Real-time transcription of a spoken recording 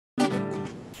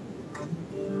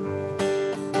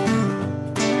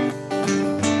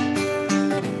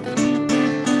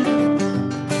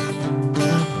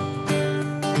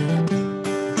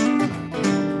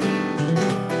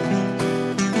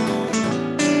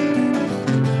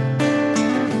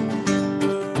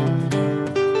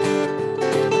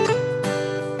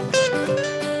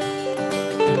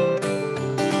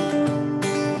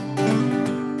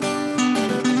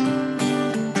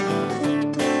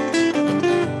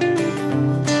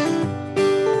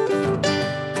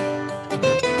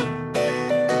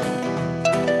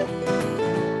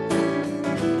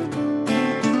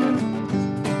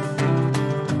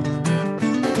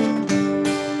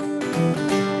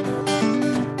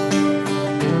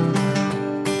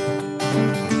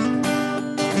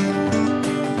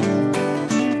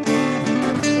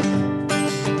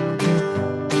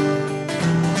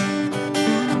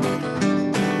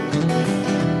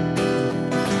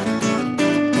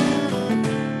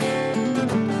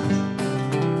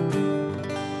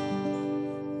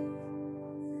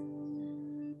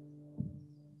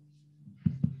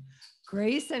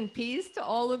Grace and peace to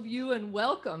all of you, and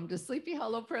welcome to Sleepy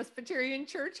Hollow Presbyterian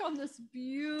Church on this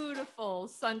beautiful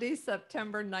Sunday,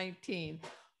 September 19th.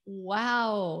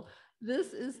 Wow,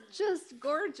 this is just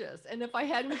gorgeous. And if I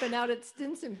hadn't been out at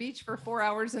Stinson Beach for 4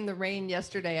 hours in the rain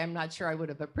yesterday, I'm not sure I would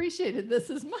have appreciated this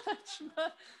as much,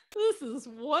 but this is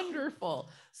wonderful.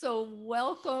 So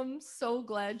welcome, so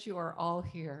glad you are all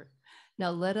here.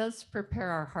 Now let us prepare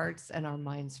our hearts and our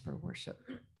minds for worship.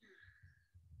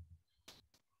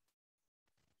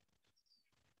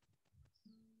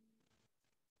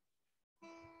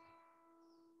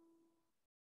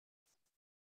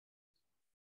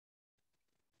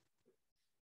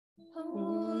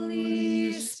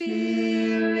 Holy Spirit,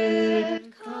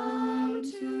 come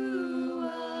to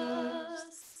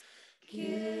us,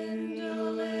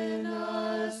 kindle in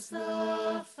us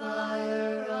the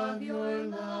fire of your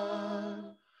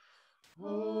love.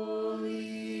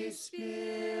 Holy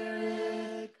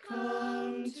Spirit,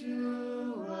 come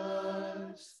to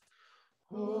us.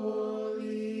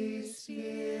 Holy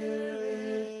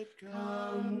Spirit,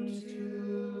 come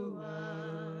to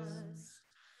us.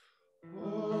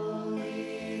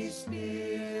 Holy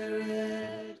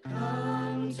Spirit,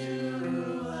 come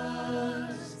to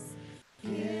us,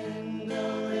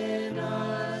 kindle in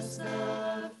us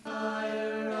the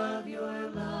fire of your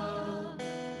love.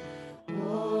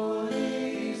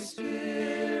 Holy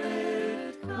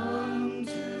Spirit, come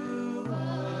to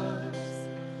us.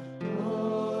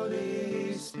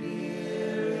 Holy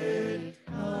Spirit,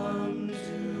 come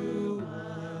to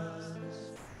us.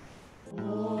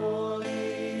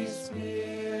 Holy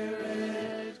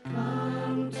Spirit,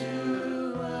 come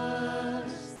to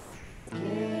us,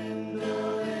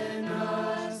 kindle in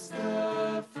us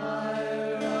the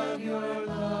fire of your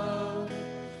love.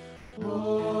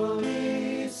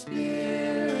 Holy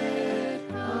Spirit,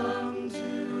 come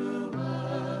to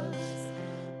us.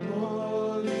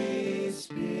 Holy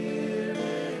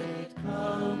Spirit,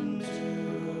 come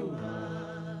to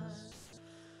us.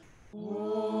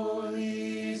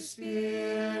 Holy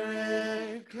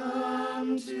Spirit,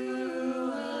 come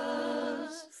to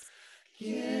us,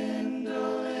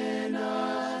 kindle in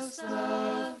us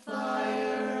the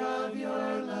fire of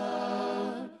your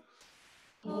love.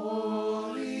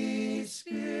 Holy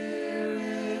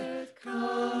Spirit,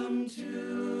 come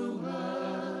to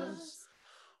us.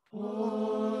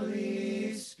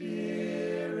 Holy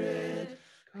Spirit,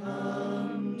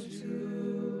 come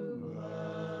to us.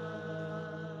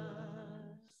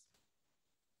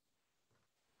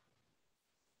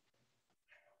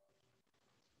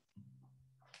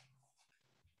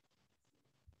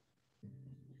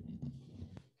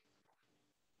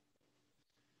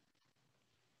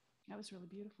 That was really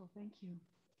beautiful. Thank you.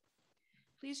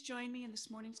 Please join me in this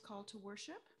morning's call to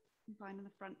worship. You can find on the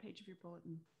front page of your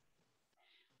bulletin.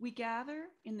 We gather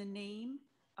in the name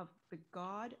of the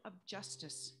God of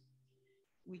justice.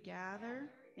 We gather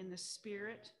in the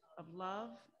spirit of love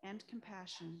and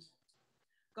compassion.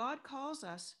 God calls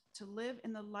us to live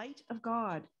in the light of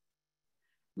God.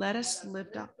 Let us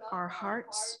lift up our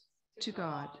hearts to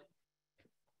God.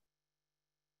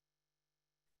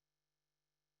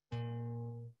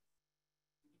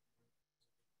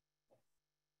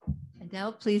 And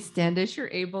now please stand as you're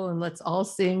able, and let's all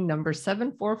sing number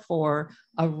 744,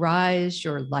 Arise,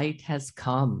 Your Light Has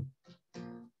Come.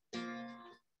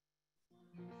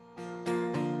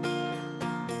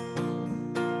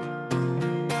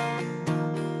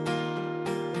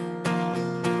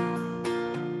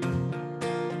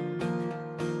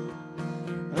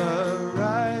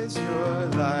 Arise, your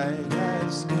light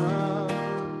has come,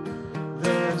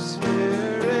 the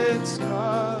Spirit's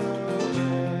call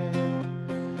obey.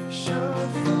 Show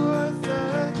forth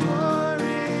the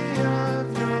glory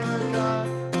of your God,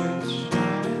 which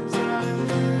shines on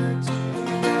you.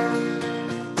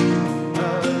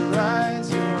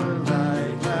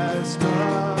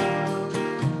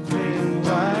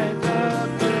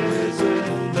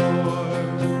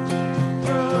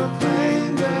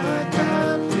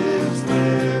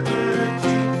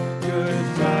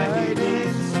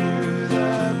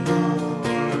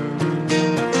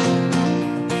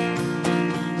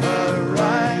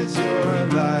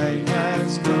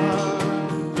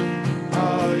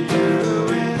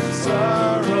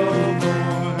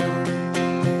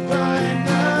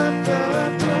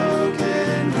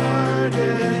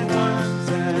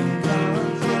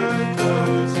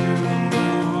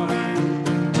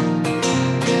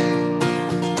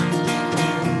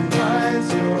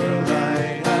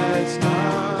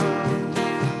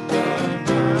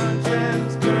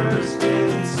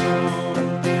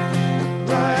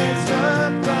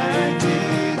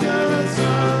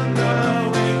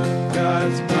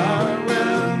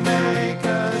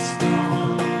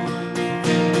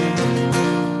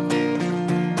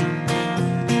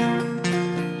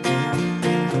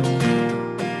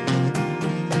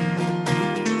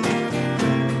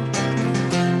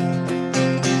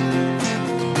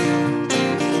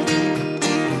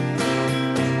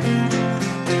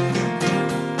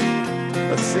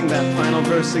 final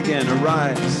verse again.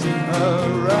 Arise.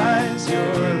 Arise,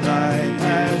 your light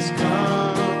has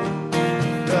come.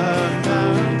 The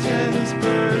mountains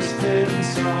burst in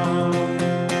song.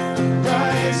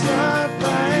 Rise up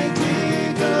like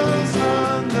eagles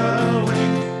on the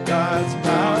wing. God's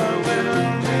power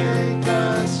will make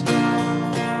us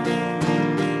strong.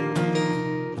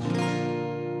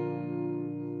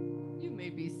 You may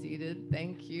be seated.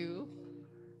 Thank you.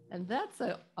 And that's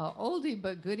a oldie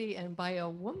but goodie, and by a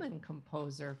woman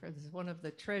composer. This is one of the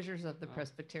treasures of the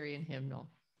Presbyterian hymnal.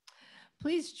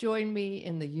 Please join me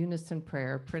in the unison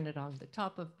prayer printed on the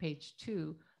top of page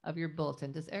 2 of your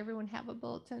bulletin. Does everyone have a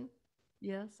bulletin?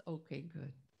 Yes? Okay,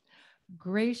 good.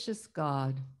 Gracious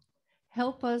God,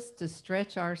 help us to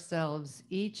stretch ourselves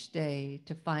each day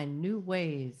to find new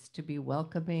ways to be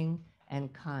welcoming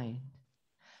and kind.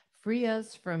 Free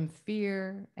us from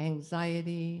fear,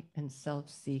 anxiety, and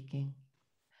self-seeking.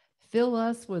 Fill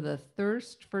us with a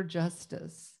thirst for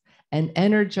justice and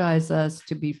energize us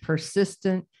to be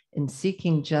persistent in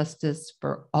seeking justice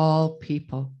for all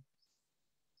people.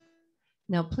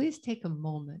 Now, please take a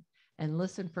moment and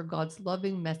listen for God's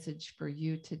loving message for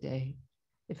you today.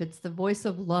 If it's the voice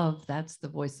of love, that's the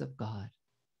voice of God.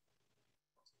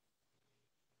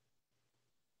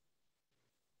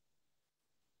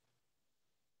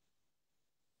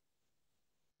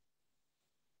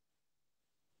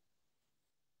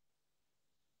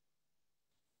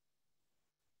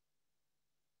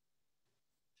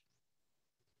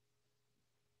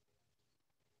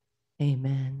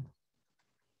 Amen.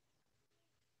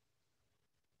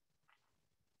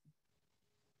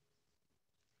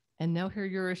 And now hear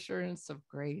your assurance of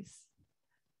grace.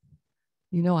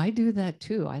 You know, I do that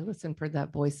too. I listen for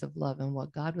that voice of love. And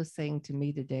what God was saying to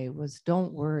me today was,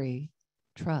 don't worry,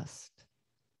 trust.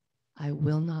 I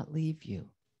will not leave you.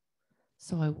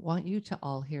 So I want you to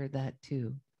all hear that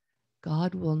too.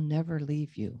 God will never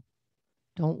leave you.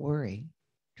 Don't worry,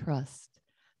 trust.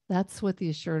 That's what the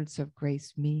assurance of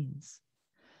grace means.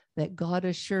 That God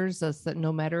assures us that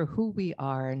no matter who we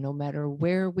are, and no matter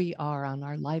where we are on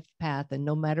our life path, and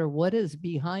no matter what is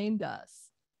behind us,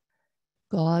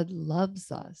 God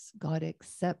loves us, God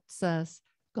accepts us,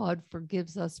 God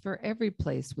forgives us for every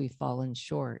place we've fallen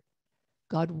short.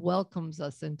 God welcomes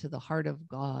us into the heart of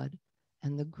God,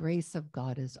 and the grace of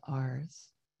God is ours.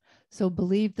 So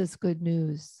believe this good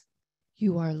news.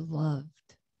 You are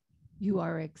loved. You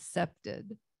are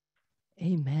accepted.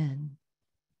 Amen.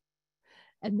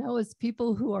 And now, as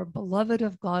people who are beloved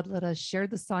of God, let us share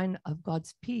the sign of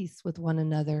God's peace with one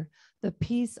another. The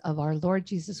peace of our Lord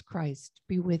Jesus Christ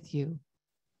be with you.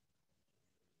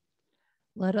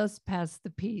 Let us pass the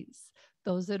peace.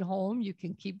 Those at home, you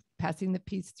can keep passing the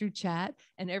peace through chat.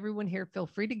 And everyone here, feel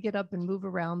free to get up and move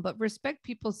around, but respect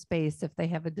people's space if they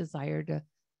have a desire to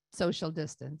social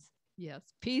distance. Yes,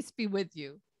 peace be with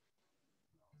you.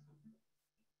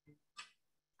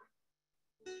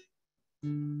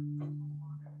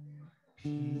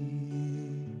 Peace,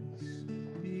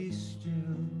 be still.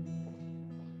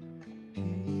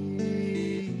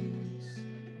 Peace,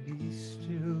 be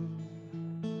still.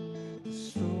 The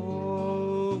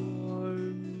storm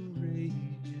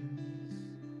rages.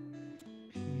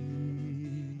 Peace,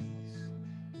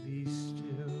 be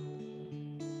still.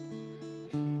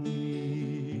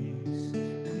 Peace,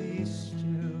 be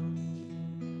still.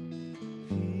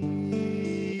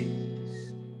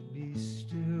 Peace, be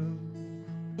still.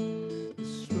 The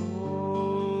storm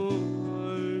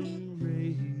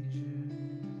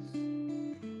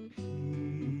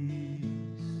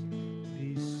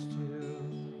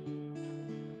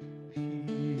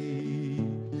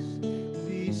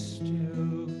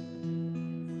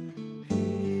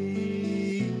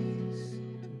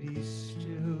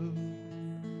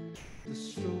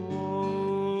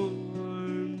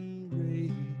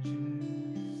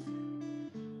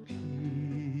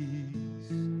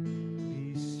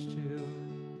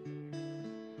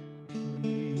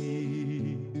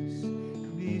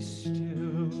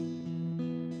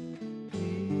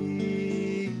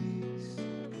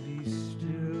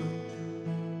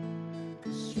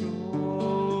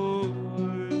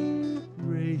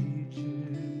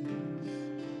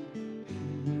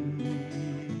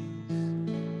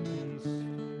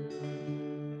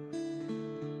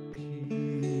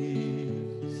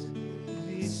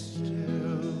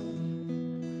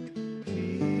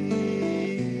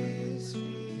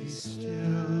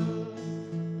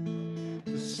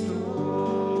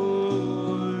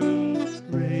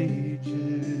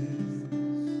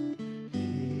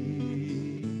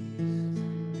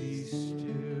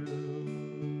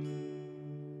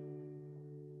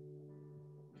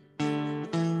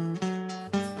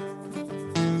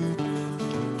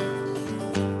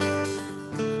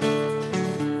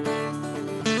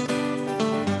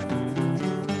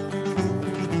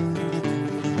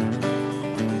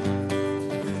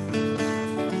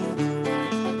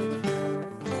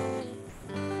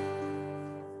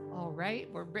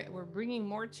bringing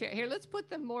more chairs. Here, let's put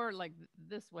them more like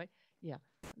this way. Yeah.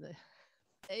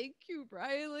 Thank you,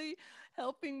 Riley,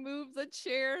 helping move the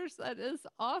chairs. That is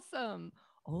awesome.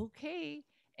 Okay.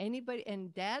 Anybody,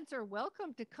 and dads are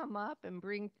welcome to come up and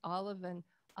bring Olive and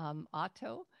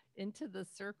Otto into the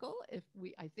circle.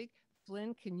 I think,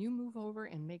 Flynn, can you move over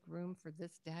and make room for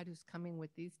this dad who's coming with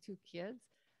these two kids?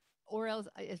 Or else,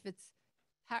 if it's,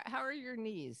 how are your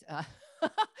knees?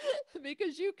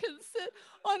 Because you can sit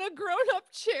on a grown-up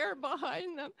chair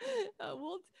behind them.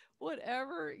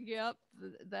 Whatever. Yep.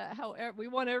 However, we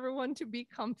want everyone to be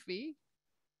comfy.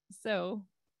 So,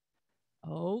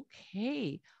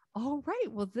 okay. All right.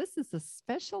 Well, this is a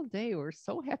special day. We're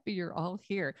so happy you're all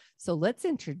here. So let's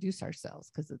introduce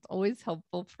ourselves because it's always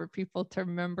helpful for people to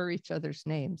remember each other's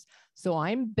names. So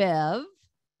I'm Bev.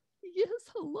 Yes.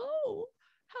 Hello.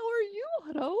 How are you,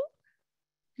 Otto?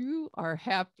 You are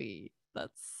happy.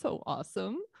 That's so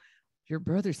awesome. Your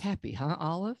brother's happy, huh,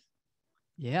 Olive?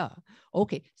 Yeah.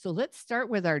 Okay. So let's start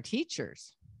with our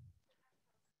teachers.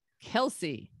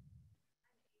 Kelsey,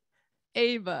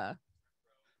 Ava,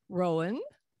 Rowan,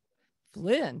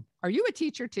 Flynn. Are you a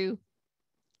teacher too?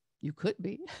 You could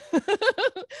be.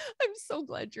 I'm so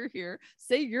glad you're here.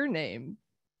 Say your name.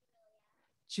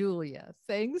 Julia.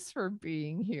 Thanks for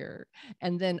being here.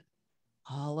 And then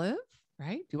Olive,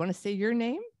 right? Do you want to say your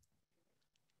name?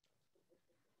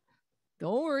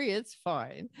 Don't worry, it's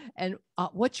fine. And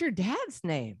what's your dad's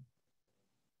name?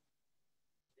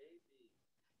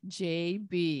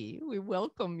 JB. We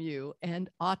welcome you.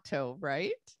 And Otto,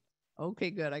 right?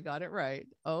 Okay, good. I got it right.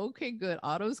 Okay, good.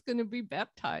 Otto's going to be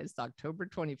baptized October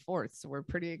 24th. So we're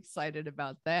pretty excited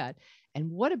about that. And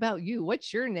what about you?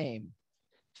 What's your name?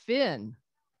 Finn.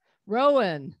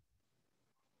 Rowan.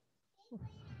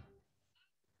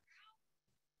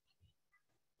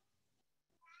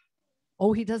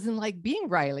 Oh, he doesn't like being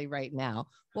Riley right now.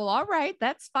 Well, all right,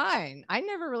 that's fine. I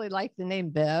never really liked the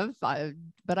name Bev,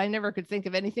 but I never could think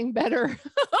of anything better.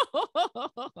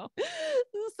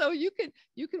 So you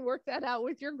can work that out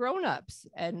with your grown-ups,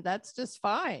 and that's just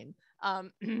fine.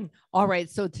 All right,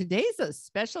 so today's a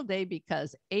special day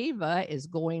because Ava is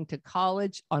going to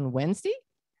college on Wednesday.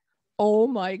 Oh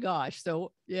my gosh.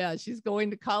 So yeah, she's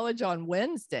going to college on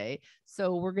Wednesday.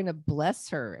 So we're going to bless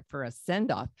her for a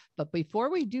send-off. But before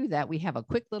we do that, we have a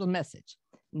quick little message.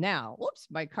 Now, whoops,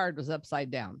 my card was upside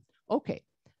down. Okay.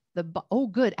 Oh,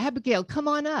 good. Abigail, come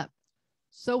on up.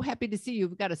 So happy to see you.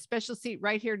 We've got a special seat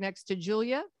right here next to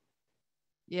Julia.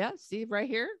 Yeah, see right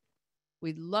here.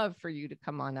 We'd love for you to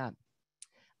come on up.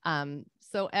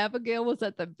 So Abigail was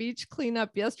at the beach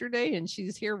cleanup yesterday and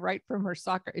she's here right from her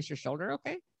soccer. Is your shoulder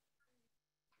okay?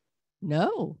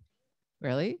 No,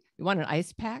 really? You want an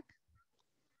ice pack?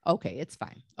 Okay, it's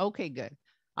fine. Okay, good.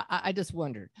 I just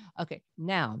wondered. Okay,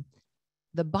 now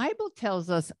the Bible tells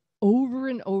us over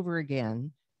and over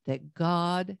again that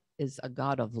God is a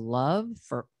God of love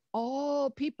for all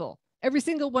people, every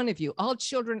single one of you, all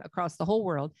children across the whole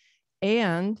world.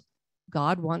 And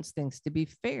God wants things to be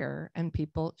fair and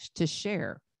people to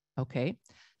share. Okay,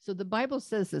 so the Bible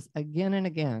says this again and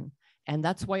again. And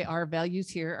that's why our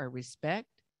values here are respect,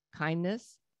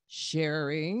 kindness,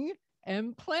 sharing,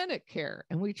 and planet care.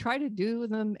 And we try to do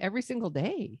them every single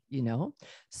day, you know?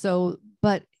 So,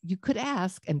 but you could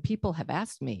ask, and people have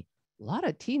asked me, a lot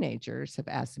of teenagers have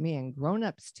asked me and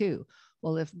grown-ups too.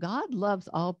 Well, if God loves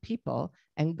all people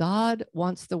and God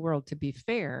wants the world to be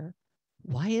fair,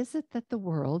 why is it that the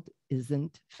world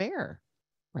isn't fair,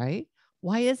 right?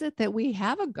 Why is it that we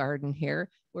have a garden here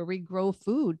where we grow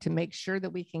food to make sure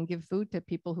that we can give food to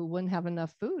people who wouldn't have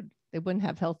enough food? They wouldn't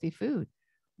have healthy food.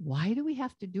 Why do we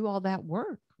have to do all that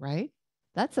work, right?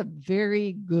 That's a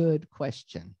very good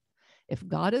question. If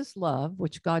God is love,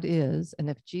 which God is, and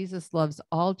if Jesus loves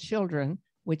all children,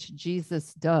 which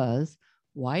Jesus does,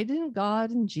 why didn't God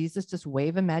and Jesus just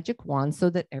wave a magic wand so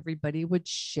that everybody would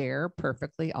share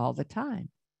perfectly all the time?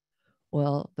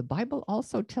 Well, the Bible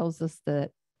also tells us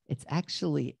that it's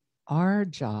actually our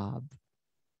job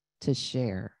to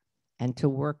share and to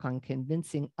work on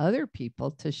convincing other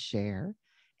people to share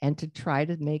and to try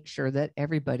to make sure that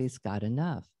everybody's got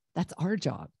enough. That's our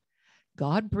job.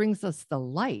 God brings us the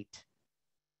light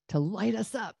to light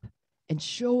us up and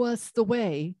show us the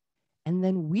way. And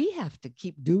then we have to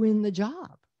keep doing the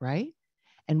job, right?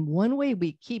 And one way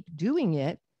we keep doing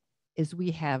it is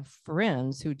we have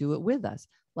friends who do it with us.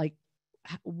 Like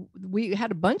we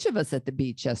had a bunch of us at the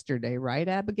beach yesterday, right,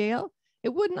 Abigail?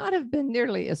 It would not have been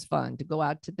nearly as fun to go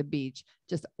out to the beach.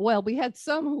 Well, we had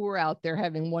some who were out there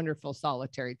having wonderful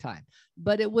solitary time,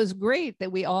 but it was great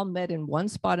that we all met in one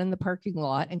spot in the parking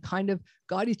lot and kind of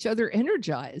got each other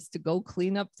energized to go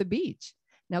clean up the beach.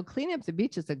 Now, cleaning up the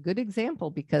beach is a good example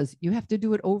because you have to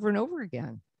do it over and over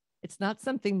again. It's not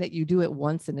something that you do it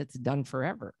once and it's done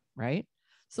forever, right?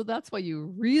 So that's why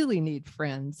you really need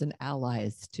friends and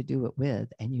allies to do it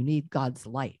with, and you need God's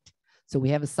light. So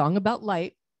we have a song about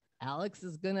light. Alex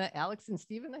and Stephen,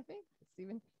 I think.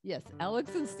 Stephen? Yes,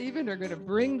 Alex and Stephen are going to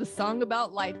bring the song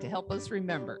about light to help us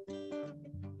remember.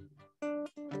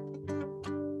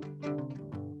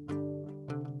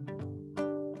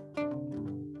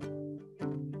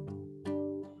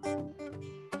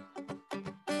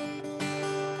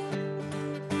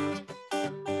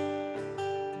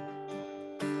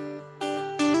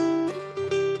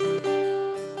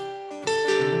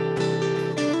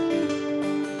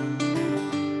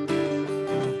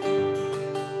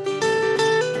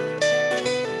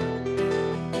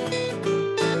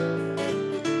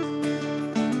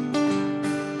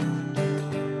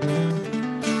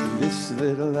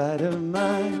 Little light of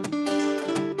mine,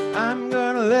 I'm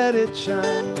gonna let it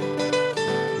shine.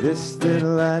 This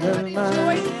little light of mine,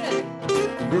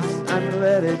 I'm gonna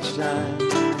let it shine.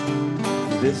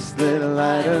 This little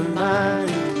light of mine,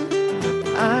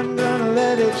 I'm gonna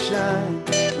let it shine.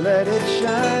 Let it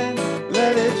shine,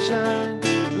 let it shine,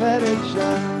 let it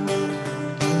shine.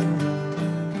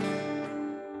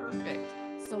 Perfect.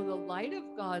 So the light of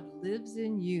God lives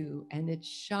in you and it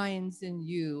shines in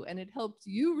you, and it helps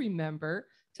you remember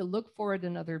to look for it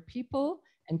in other people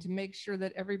and to make sure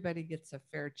that everybody gets a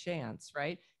fair chance,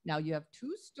 right? Now you have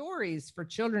 2 stories for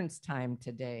children's time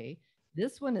today.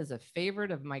 This one is a favorite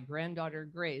of my granddaughter,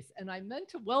 Grace. And I meant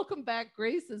to welcome back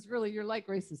Grace. You're like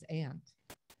Grace's aunt.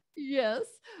 Yes,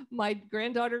 my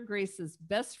granddaughter, Grace's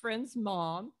best friend's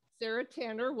mom, Sarah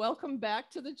Tanner. Welcome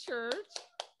back to the church.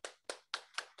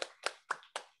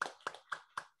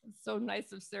 It's so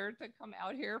nice of Sarah to come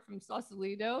out here from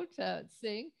Sausalito to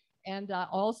sing. And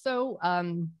also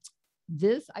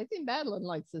this, I think Madeline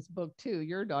likes this book too,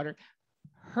 your daughter,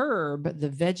 Herb, the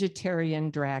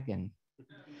Vegetarian Dragon.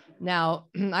 Now,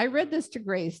 I read this to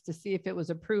Grace to see if it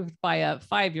was approved by a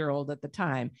 5-year-old at the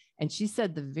time. And she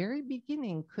said the very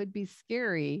beginning could be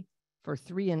scary for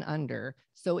 3 and under.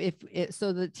 So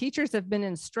so the teachers have been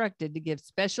instructed to give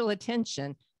special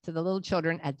attention to the little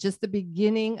children at just the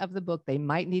beginning of the book. They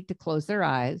might need to close their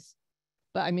eyes.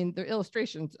 But I mean, the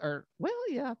illustrations are, well,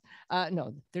 yeah.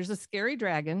 No, there's a scary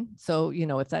dragon. So,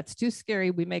 if that's too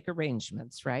scary, we make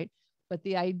arrangements, right? But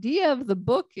the idea of the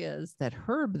book is that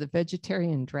Herb, the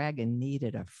vegetarian dragon,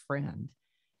 needed a friend.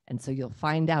 And so you'll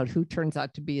find out who turns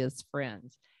out to be his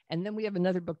friends. And then we have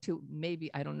another book too.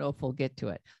 Maybe, I don't know if we'll get to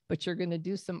it, but you're going to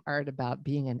do some art about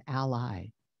being an ally,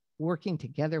 working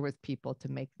together with people to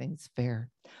make things fair.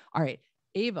 All right,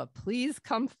 Ava, please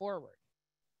come forward.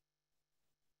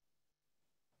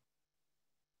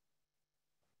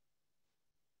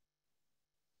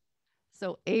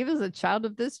 So Ava is a child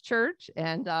of this church,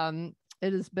 and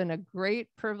it has been a great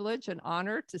privilege and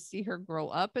honor to see her grow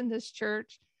up in this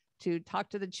church, to talk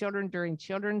to the children during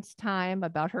children's time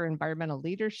about her environmental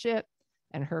leadership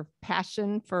and her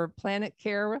passion for planet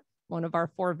care, one of our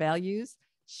 4 values.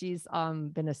 She's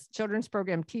been a children's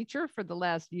program teacher for the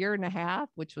last 1.5 years,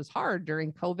 which was hard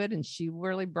during COVID, and she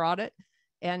really brought it.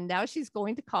 And now she's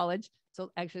going to college.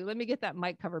 So actually, let me get that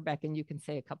mic cover back and you can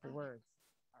say a couple words.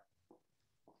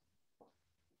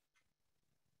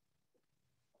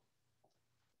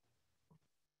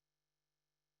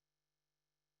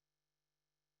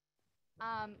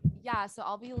 Yeah, so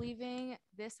I'll be leaving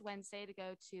this Wednesday to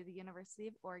go to the University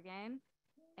of Oregon,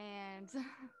 and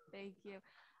thank you.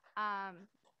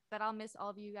 But I'll miss all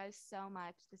of you guys so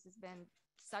much. This has been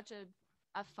such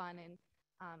a fun and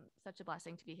such a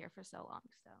blessing to be here for so long.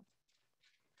 So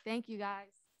thank you guys.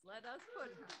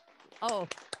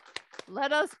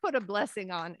 Let us put a blessing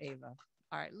on Ava.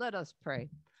 All right, let us pray.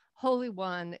 Holy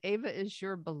One, Ava is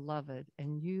your beloved,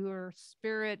 and your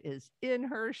spirit is in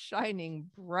her, shining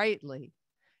brightly.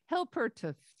 Help her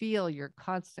to feel your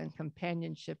constant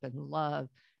companionship and love,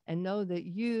 and know that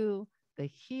you, the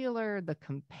healer, the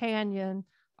companion,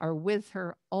 are with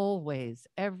her always,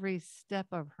 every step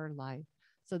of her life,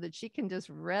 so that she can just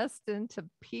rest into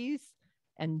peace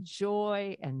and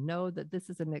joy and know that this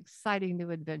is an exciting new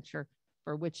adventure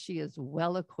for which she is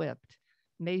well equipped.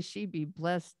 May she be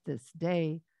blessed this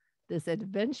day, this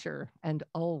adventure, and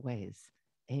always.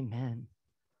 Amen.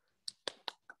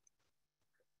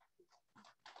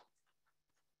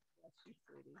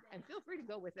 And feel free to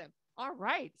go with them. All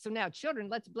right. So now, children,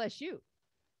 let's bless you.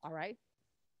 All right.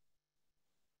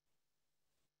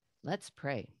 Let's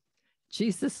pray.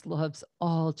 Jesus loves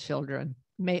all children.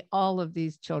 May all of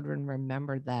these children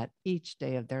remember that each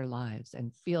day of their lives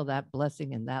and feel that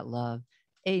blessing and that love.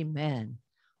 Amen.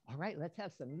 All right. Let's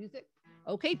have some music.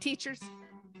 Okay, teachers,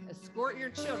 escort your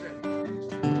children.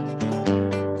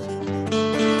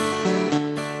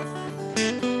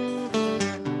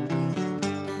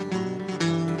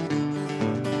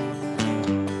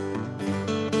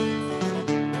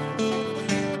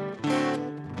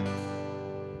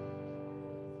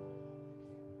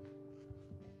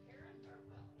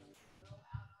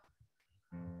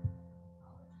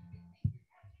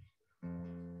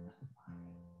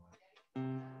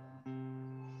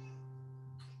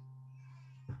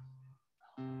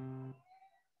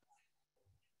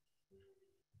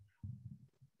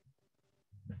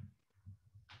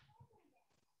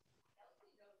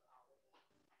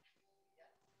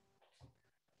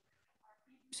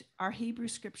 Our Hebrew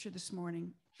scripture this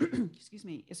morning, excuse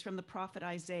me, is from the prophet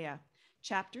Isaiah,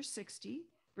 chapter 60,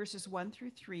 verses 1 through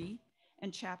 3,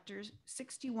 and chapter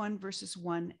 61, verses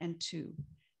 1 and 2.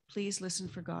 Please listen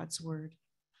for God's word.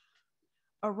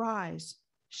 Arise,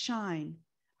 shine,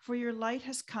 for your light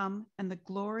has come, and the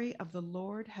glory of the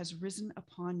Lord has risen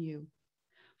upon you.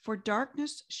 For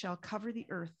darkness shall cover the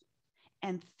earth,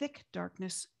 and thick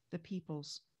darkness the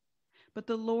peoples. But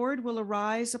the Lord will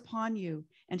arise upon you,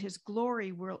 and his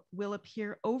glory will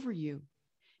appear over you.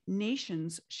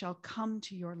 Nations shall come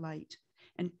to your light,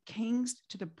 and kings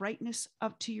to the brightness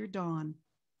to your dawn.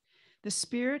 The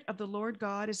Spirit of the Lord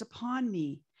God is upon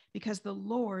me, because the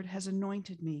Lord has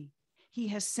anointed me. He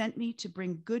has sent me to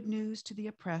bring good news to the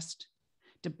oppressed,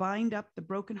 to bind up the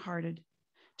brokenhearted,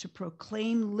 to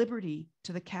proclaim liberty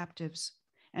to the captives,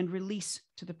 and release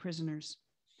to the prisoners,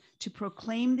 to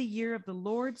proclaim the year of the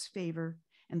Lord's favor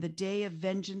and the day of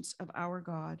vengeance of our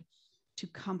God, to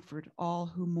comfort all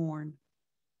who mourn.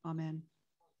 Amen.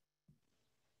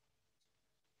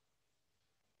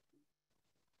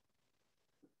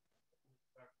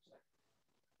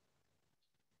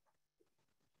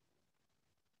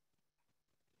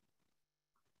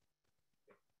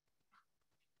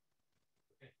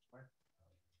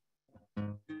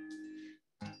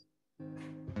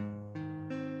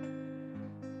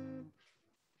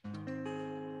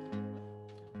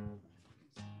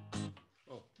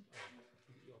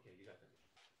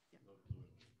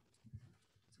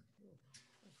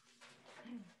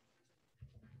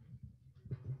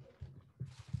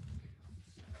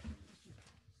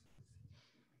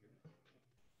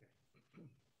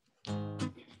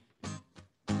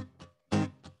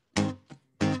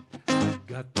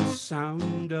 Got the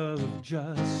sound of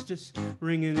justice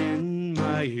ringing in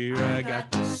my ear. I got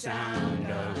the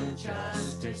sound of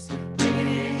justice ringing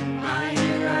in my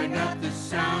ear. I got the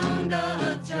sound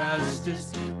of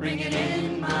justice ringing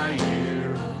in my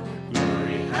ear. Oh,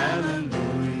 glory,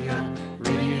 hallelujah,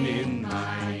 ringing in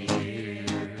my ear.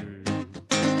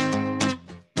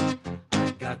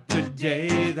 I got the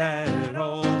day that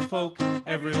all folk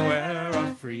everywhere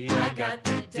are free. I got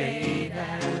the day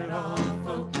that all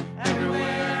folk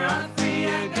everywhere are free.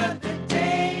 I got the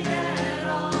day that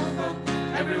all folk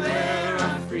everywhere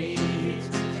are free. It's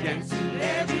dancing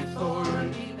there before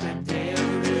me, that day of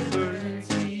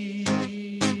liberty.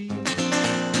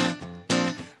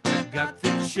 I got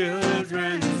the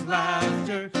children's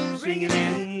laughter ringing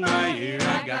in my ear.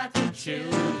 I got the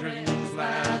children's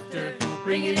laughter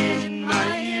ringing in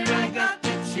my ear. I got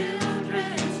the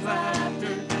children's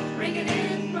laughter ringing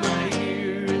in my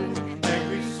ear.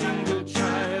 Every single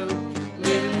child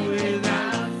living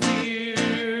without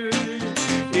fear.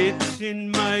 It's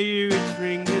in my ear, it's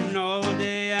ringing all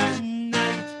day and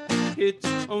night. It's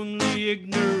only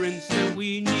ignorance that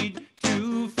we need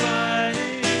to fight.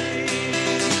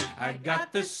 I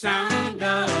got the sound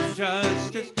of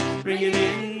justice ringing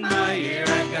in my ear.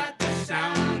 I got the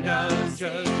sound of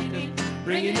justice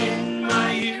ringing in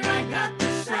my ear. I got the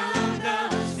sound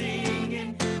of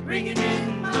singing ringing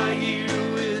in my ear,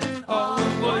 with all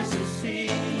voices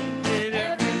singing and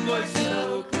every voice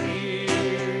so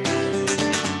clear.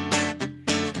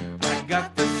 I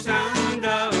got the sound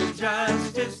of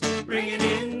justice ringing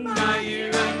in my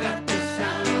ear. I got the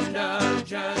sound of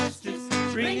justice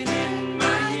ringing in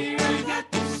my ear. I got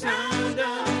the sound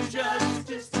of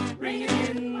justice ringing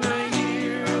in my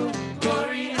ear. Oh,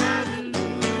 glory,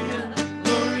 hallelujah,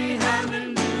 glory,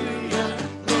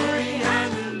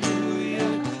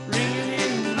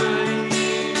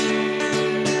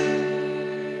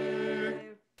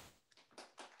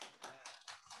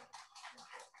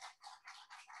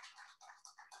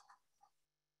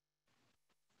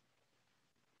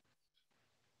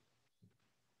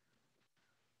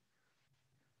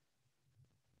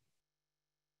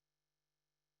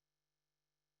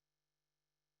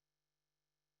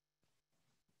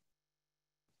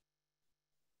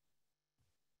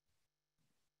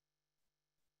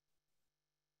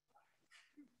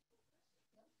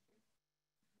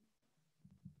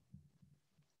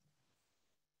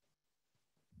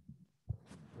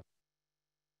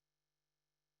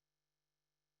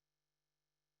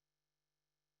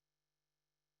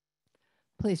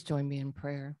 Please join me in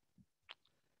prayer.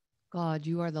 God,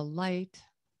 you are the light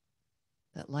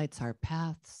that lights our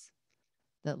paths,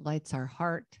 that lights our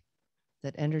heart,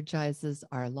 that energizes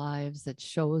our lives, that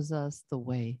shows us the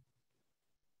way.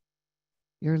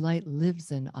 Your light lives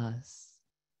in us.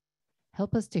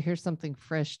 Help us to hear something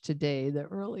fresh today that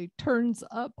really turns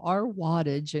up our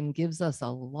wattage and gives us a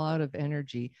lot of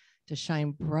energy to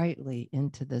shine brightly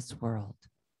into this world.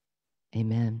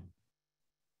 Amen.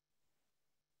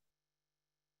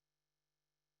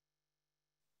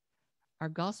 Our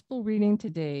gospel reading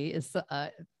today is a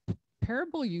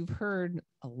parable you've heard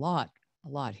a lot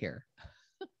here.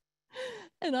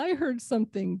 And I heard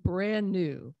something brand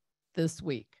new this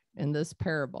week in this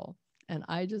parable, and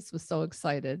I just was so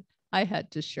excited. I had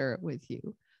to share it with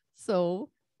you. So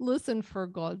listen for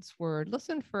God's word.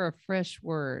 Listen for a fresh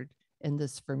word in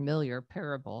this familiar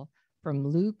parable from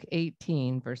Luke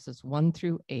 18, verses 1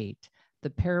 through 8,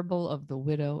 the parable of the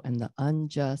widow and the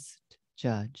unjust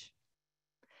judge.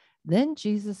 Then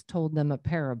Jesus told them a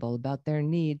parable about their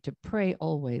need to pray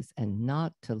always and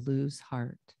not to lose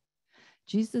heart.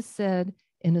 Jesus said,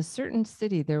 in a certain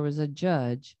city there was a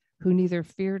judge who neither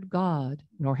feared God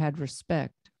nor had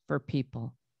respect for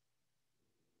people.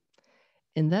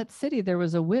 In that city there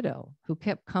was a widow who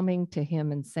kept coming to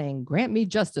him and saying, grant me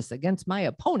justice against my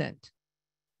opponent.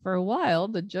 For a while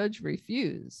the judge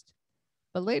refused,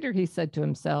 but later he said to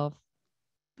himself,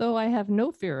 though I have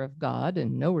no fear of God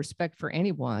and no respect for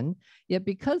anyone, yet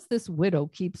because this widow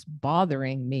keeps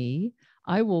bothering me,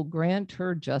 I will grant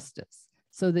her justice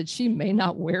so that she may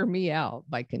not wear me out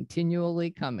by continually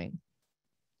coming.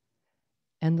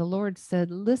 And the Lord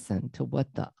said, listen to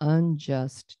what the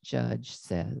unjust judge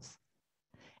says.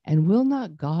 And will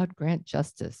not God grant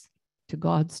justice to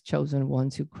God's chosen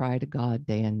ones who cry to God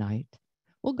day and night?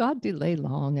 Will God delay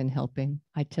long in helping?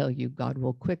 I tell you, God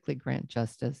will quickly grant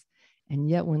justice. And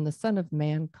yet when the Son of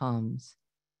Man comes,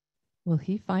 will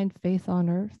he find faith on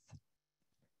earth?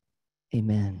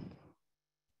 Amen.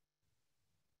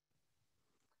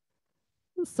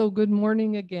 So good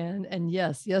morning again. And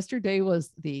yes, yesterday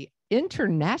was the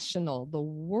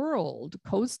World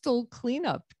Coastal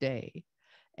Cleanup Day.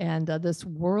 And this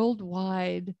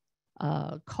worldwide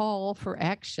call for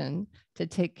action to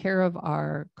take care of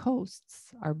our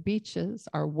coasts, our beaches,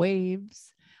 our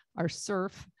waves, our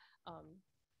surf,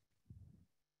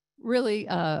 really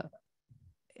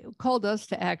called us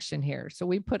to action here. So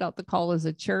we put out the call as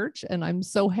a church, and I'm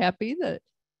so happy that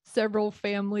several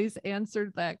families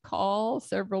answered that call.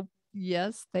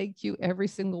 Yes, thank you, every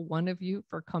single one of you,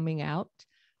 for coming out.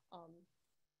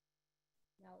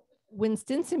 When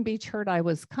Stinson Beach heard I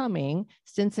was coming,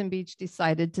 Stinson Beach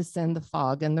decided to send the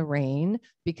fog and the rain,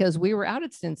 because we were out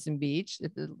at Stinson Beach,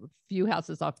 a few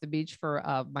houses off the beach, for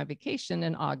my vacation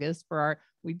in August for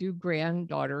we do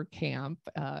granddaughter camp.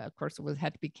 Of course, it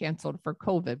had to be canceled for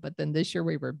COVID, but then this year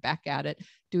we were back at it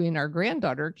doing our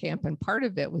granddaughter camp, and part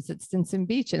of it was at Stinson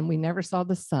Beach, and we never saw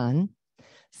the sun.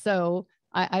 So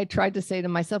I tried to say to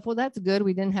myself, well, that's good.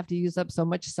 We didn't have to use up so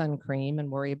much sun cream and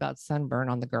worry about sunburn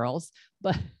on the girls.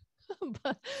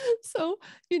 So,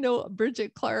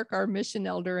 Bridget Clark, our mission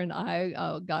elder, and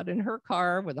I got in her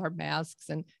car with our masks,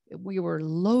 and we were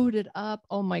loaded up.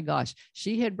 Oh my gosh.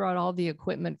 She had brought all the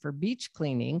equipment for beach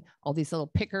cleaning, all these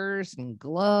little pickers and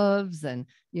gloves and,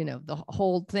 the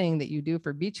whole thing that you do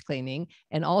for beach cleaning,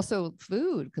 and also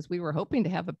food, because we were hoping to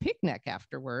have a picnic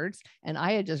afterwards. And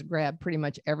I had just grabbed pretty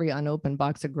much every unopened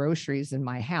box of groceries in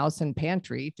my house and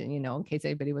pantry to, in case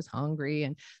anybody was hungry.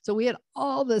 And so we had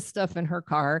all this stuff in her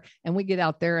car, and we get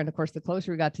out there. And of course, the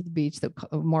closer we got to the beach, the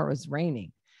more it was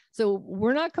raining. So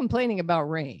we're not complaining about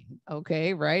rain.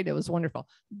 Okay. Right. It was wonderful.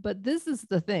 But this is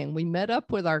the thing. We met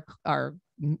up with our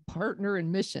partner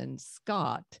in mission,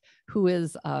 Scott, who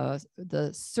is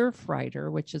the Surf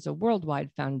Rider, which is a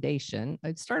worldwide foundation.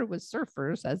 It started with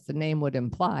surfers, as the name would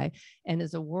imply, and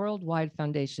is a worldwide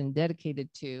foundation dedicated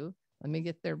to, let me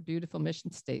get their beautiful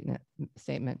mission statement.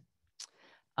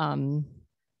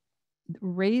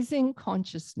 Raising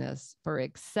consciousness for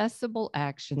accessible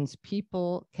actions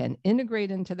people can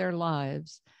integrate into their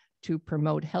lives to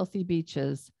promote healthy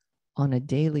beaches on a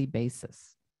daily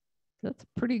basis. That's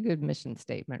a pretty good mission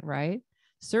statement, right?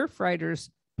 Surf riders,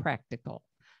 practical.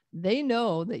 They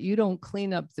know that you don't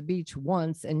clean up the beach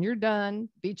once and you're done.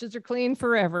 Beaches are clean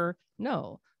forever.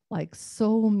 No, like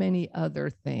so many other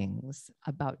things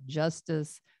about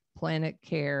justice, planet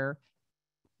care,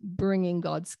 bringing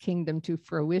God's kingdom to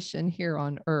fruition here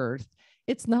on earth.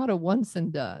 It's not a once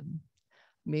and done.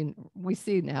 I mean, we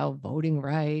see now voting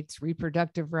rights,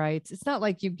 reproductive rights. It's not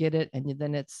like you get it and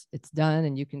then it's done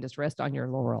and you can just rest on your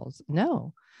laurels.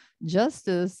 No,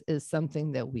 justice is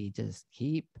something that we just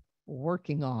keep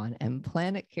working on, and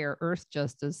planet care, earth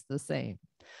justice the same.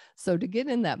 So to get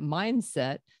in that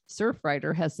mindset,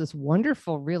 Surfrider has this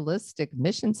wonderful, realistic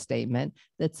mission statement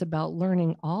that's about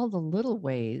learning all the little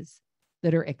ways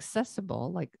that are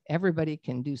accessible, like everybody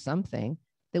can do something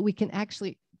that we can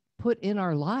actually put in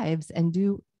our lives and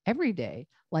do every day,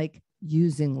 like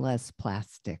using less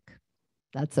plastic.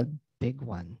 That's a big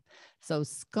one. So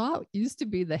Scott used to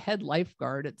be the head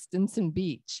lifeguard at Stinson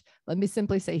Beach. Let me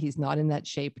simply say he's not in that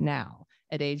shape now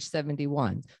at age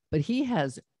 71, but he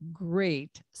has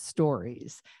great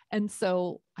stories. And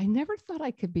so I never thought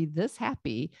I could be this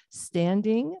happy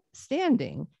standing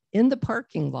in the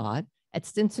parking lot at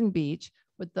Stinson Beach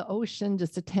with the ocean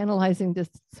just a tantalizing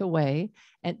distance away.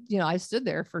 And, I stood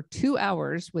there for 2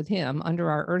 hours with him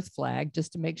under our earth flag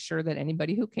just to make sure that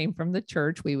anybody who came from the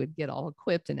church, we would get all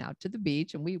equipped and out to the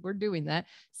beach. And we were doing that,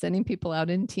 sending people out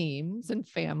in teams and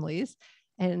families.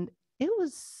 And it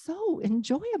was so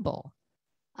enjoyable.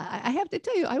 I have to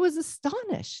tell you, I was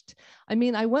astonished. I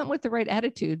mean, I went with the right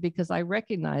attitude because I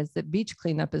recognized that beach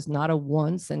cleanup is not a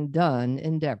once and done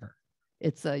endeavor.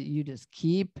 It's you just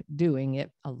keep doing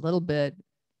it a little bit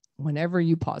whenever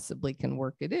you possibly can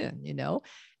work it in,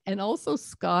 And also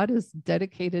Scott is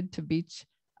dedicated to beach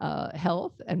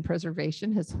health and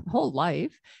preservation his whole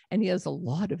life. And he has a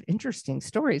lot of interesting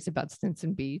stories about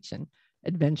Stinson Beach and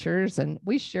adventures. And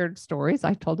we shared stories.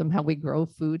 I told him how we grow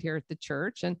food here at the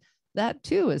church. And that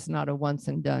too is not a once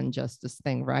and done justice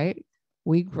thing, right?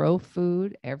 We grow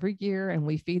food every year and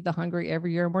we feed the hungry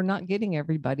every year. And we're not getting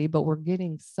everybody, but we're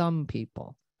getting some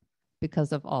people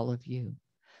because of all of you.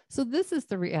 So this is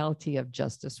the reality of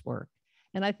justice work.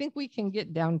 And I think we can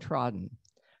get downtrodden,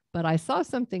 but I saw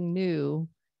something new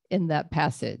in that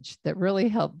passage that really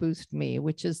helped boost me,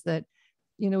 which is that,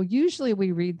 usually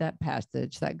we read that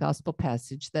passage, that gospel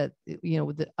passage that,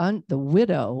 the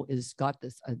widow is got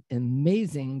this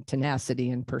amazing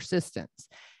tenacity and persistence.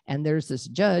 And there's this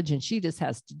judge and she just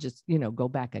has to go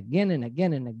back again and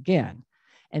again and again.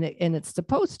 And it's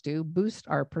supposed to boost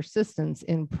our persistence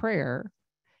in prayer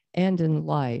and in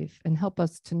life and help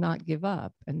us to not give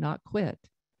up and not quit,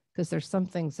 because there's some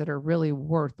things that are really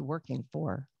worth working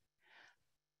for.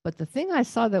 But the thing I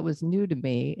saw that was new to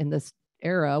me in this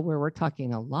era where we're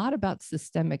talking a lot about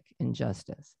systemic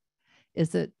injustice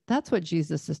is that that's what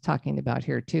Jesus is talking about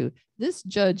here too. This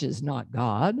judge is not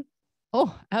God.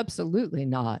 Oh, absolutely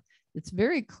not. It's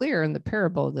very clear in the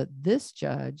parable that this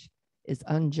judge is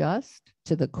unjust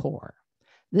to the core.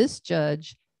 This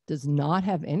judge does not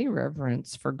have any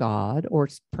reverence for God or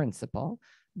principle.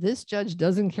 This judge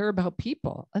doesn't care about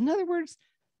people. In other words,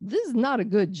 this is not a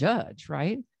good judge,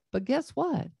 right? But guess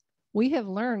what? We have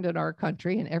learned in our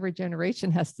country, and every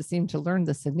generation has to seem to learn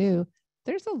this anew,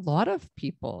 there's a lot of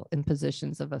people in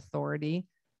positions of authority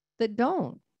that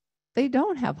they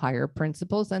don't have higher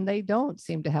principles, and they don't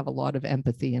seem to have a lot of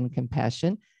empathy and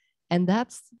compassion. And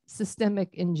that's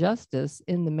systemic injustice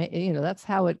that's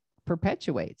how it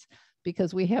perpetuates,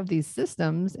 because we have these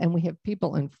systems and we have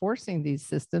people enforcing these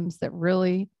systems that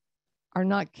really are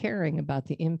not caring about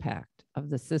the impact of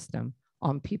the system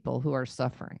on people who are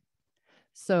suffering.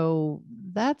 So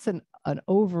that's an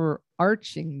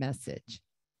overarching message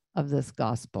of this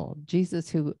gospel. Jesus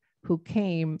who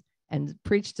came and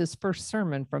preached his first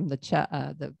sermon from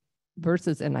the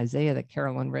verses in Isaiah that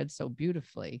Carolyn read so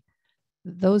beautifully.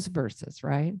 Those verses,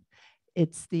 right?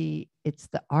 It's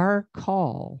our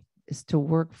call is to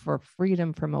work for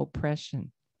freedom from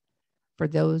oppression, for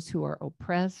those who are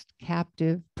oppressed,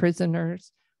 captive,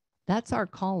 prisoners. That's our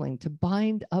calling, to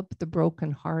bind up the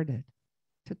brokenhearted,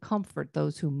 to comfort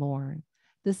those who mourn.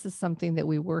 This is something that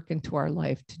we work into our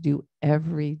life to do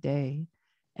every day,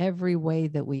 every way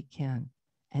that we can.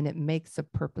 And it makes a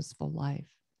purposeful life.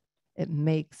 It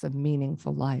makes a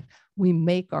meaningful life. We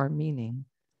make our meaning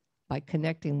by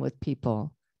connecting with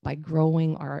people, by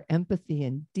growing our empathy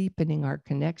and deepening our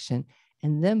connection,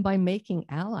 and then by making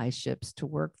allyships to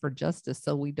work for justice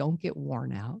so we don't get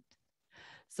worn out.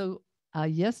 So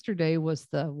yesterday was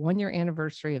the 1-year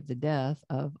anniversary of the death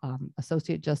of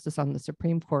Associate Justice on the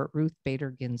Supreme Court, Ruth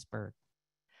Bader Ginsburg.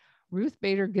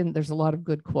 There's a lot of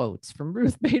good quotes from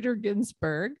Ruth Bader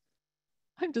Ginsburg.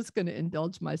 I'm just going to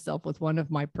indulge myself with one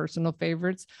of my personal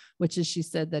favorites, which is she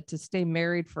said that to stay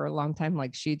married for a long time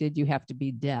like she did, you have to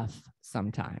be deaf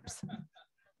sometimes.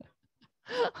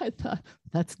 I thought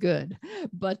that's good.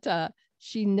 But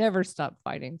she never stopped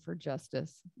fighting for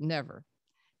justice, never.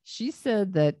 She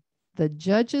said that the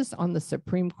judges on the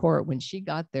Supreme Court, when she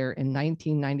got there in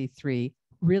 1993,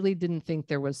 really didn't think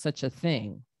there was such a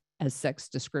thing as sex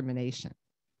discrimination.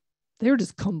 They were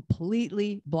just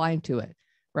completely blind to it.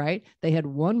 Right? They had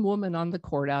one woman on the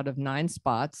court out of 9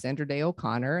 spots, Sandra Day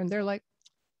O'Connor, and they're like,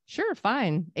 Sure,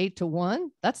 fine. 8-1.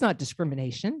 That's not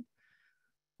discrimination.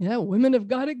 Women have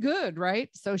got it good, right?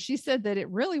 So she said that it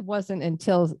really wasn't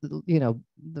until,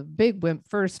 the big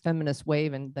first feminist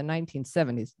wave in the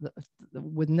 1970s,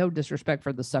 with no disrespect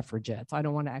for the suffragettes. I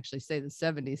don't want to actually say the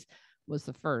 70s was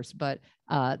the first, but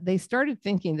they started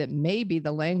thinking that maybe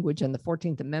the language in the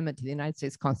 14th Amendment to the United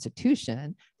States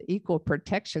Constitution, the Equal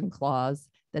Protection Clause,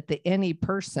 that the any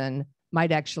person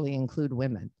might actually include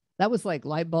women. That was like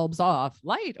light bulbs off.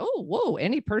 Light, oh, whoa,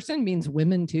 any person means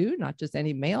women too, not just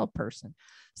any male person.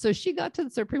 So she got to the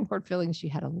Supreme Court feeling she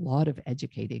had a lot of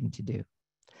educating to do.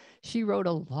 She wrote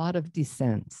a lot of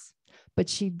dissents, but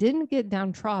she didn't get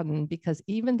downtrodden because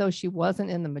even though she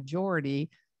wasn't in the majority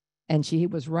and she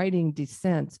was writing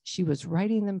dissents, she was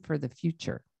writing them for the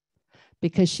future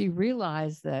because she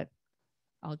realized that,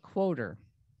 I'll quote her,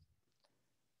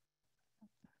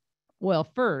 "Well,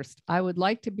 first, I would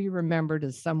like to be remembered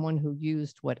as someone who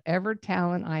used whatever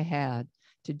talent I had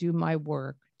to do my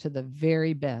work to the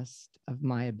very best of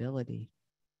my ability."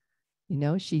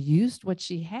 She used what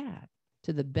she had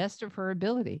to the best of her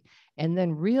ability. And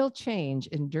then real change,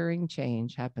 enduring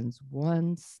change, happens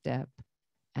one step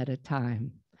at a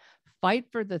time.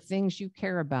 Fight for the things you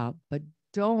care about, but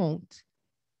don't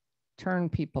turn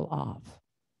people off.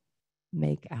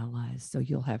 Make allies so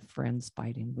you'll have friends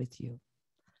fighting with you.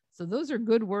 So those are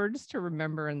good words to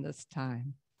remember in this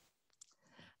time.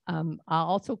 I'll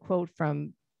also quote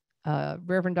from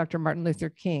Reverend Dr. Martin Luther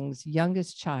King's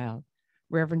youngest child,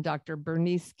 Reverend Dr.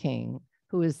 Bernice King,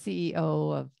 who is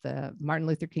CEO of the Martin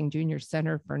Luther King Jr.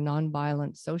 Center for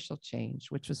Nonviolent Social Change,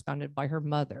 which was founded by her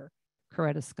mother,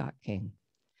 Coretta Scott King.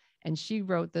 And she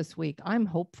wrote this week, "I'm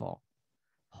hopeful.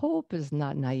 Hope is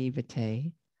not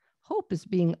naivete. Hope is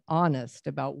being honest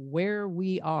about where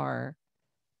we are,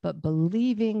 but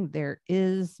believing there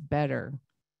is better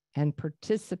and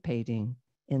participating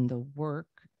in the work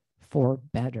for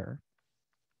better."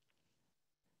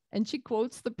 And she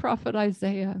quotes the prophet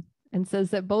Isaiah and says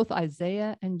that both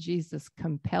Isaiah and Jesus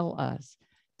compel us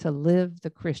to live the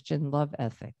Christian love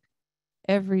ethic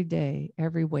every day,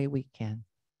 every way we can.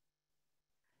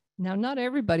 Now, not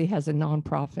everybody has a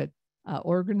nonprofit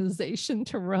organization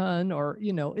to run or,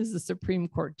 is a Supreme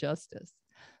Court justice,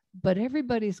 but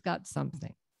everybody's got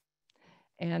something.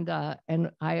 And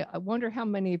I wonder how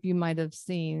many of you might have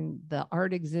seen the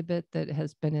art exhibit that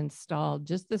has been installed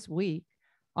just this week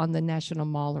on the National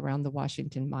Mall around the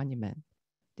Washington Monument.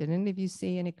 Did any of you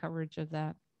see any coverage of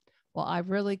that? Well, I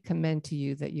really commend to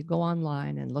you that you go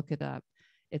online and look it up.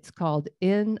 It's called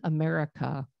In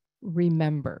America,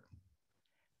 Remember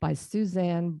by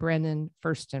Suzanne Brennan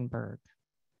Furstenberg,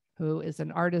 who is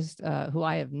an artist who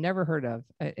I have never heard of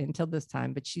until this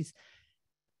time, but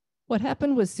what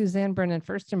happened with Suzanne Brennan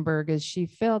Furstenberg is she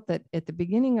felt that at the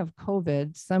beginning of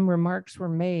COVID, some remarks were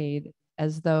made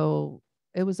as though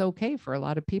it was okay for a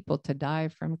lot of people to die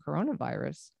from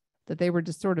coronavirus, that they were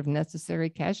just sort of necessary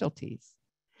casualties.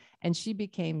 And she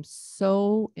became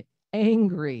so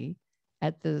angry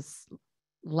at this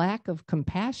lack of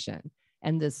compassion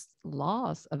and this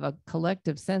loss of a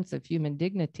collective sense of human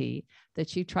dignity that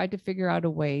she tried to figure out a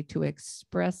way to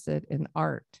express it in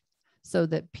art so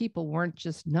that people weren't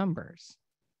just numbers.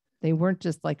 They weren't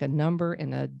just like a number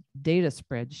in a data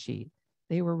spreadsheet.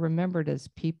 They were remembered as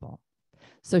people.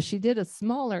 So she did a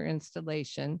smaller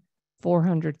installation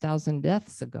 400,000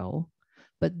 deaths ago,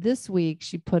 but this week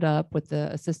she put up, with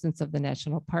the assistance of the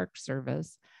National Park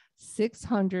Service,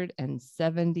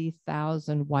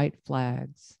 670,000 white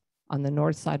flags on the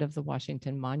north side of the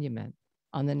Washington Monument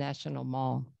on the National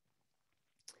Mall.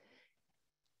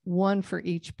 One for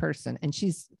each person. And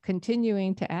she's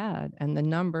continuing to add, and the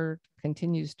number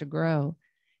continues to grow.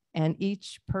 And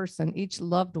each person, each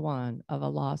loved one of a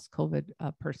lost COVID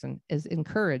person is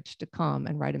encouraged to come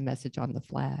and write a message on the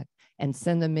flag and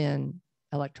send them in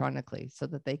electronically so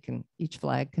that each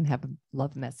flag can have a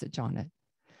love message on it.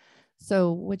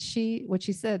 So what she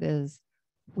said is,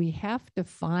 we have to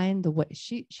find the way.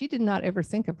 She did not ever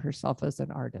think of herself as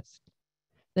an artist.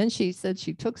 Then she said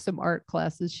she took some art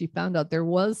classes. She found out there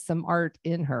was some art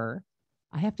in her.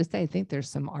 I have to say, I think there's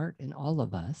some art in all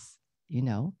of us,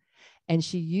 and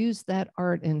she used that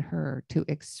art in her to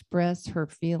express her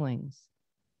feelings,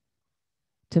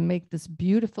 to make this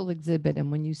beautiful exhibit. And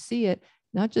when you see it,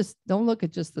 don't look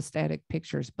at just the static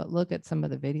pictures, but look at some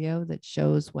of the video that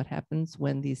shows what happens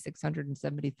when these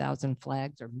 670,000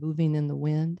 flags are moving in the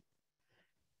wind.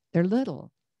 They're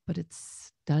little, but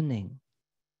it's stunning.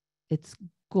 It's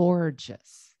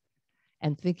gorgeous.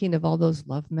 And thinking of all those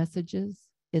love messages,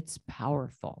 it's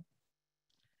powerful.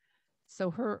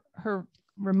 So her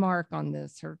remark on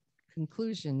this, her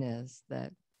conclusion is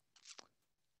that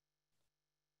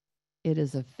It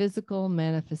is a physical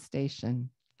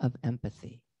manifestation of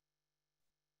empathy.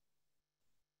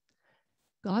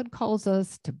 God calls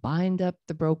us to bind up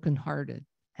the brokenhearted,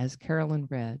 as Carolyn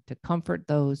read, to comfort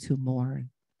those who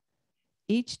mourn.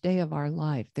 Each day of our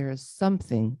life, there is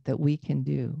something that we can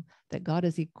do, that God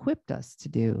has equipped us to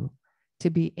do, to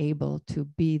be able to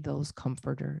be those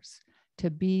comforters,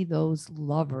 to be those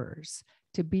lovers,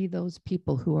 to be those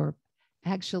people who are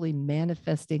actually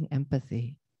manifesting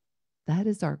empathy. That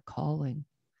is our calling.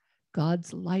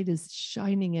 God's light is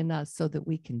shining in us so that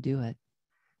we can do it.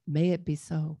 May it be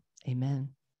so. Amen.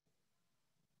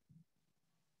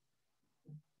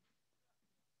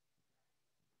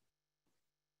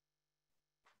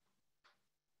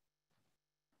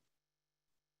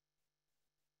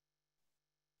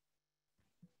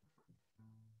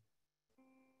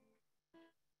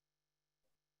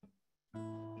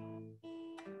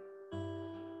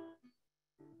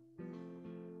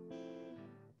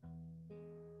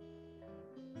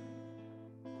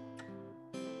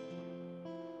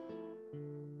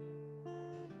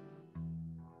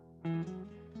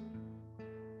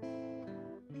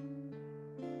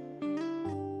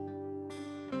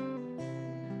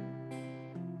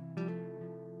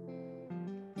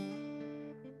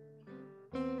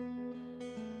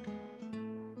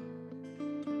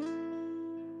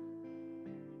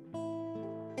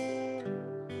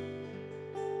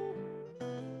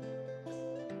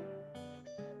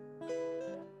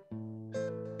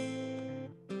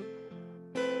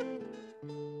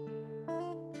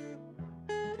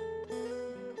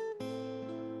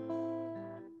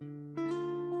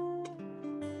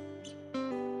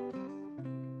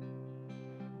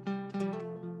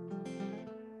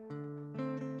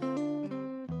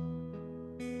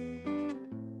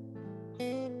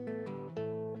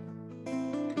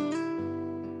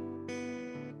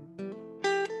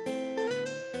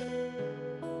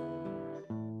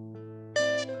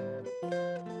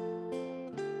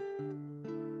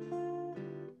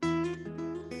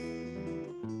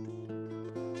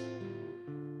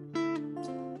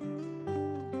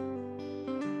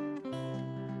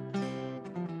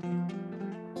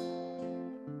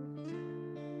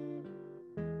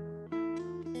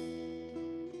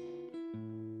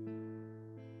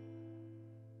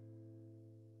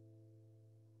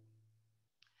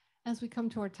 As we come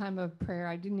to our time of prayer,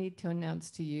 I do need to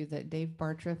announce to you that Dave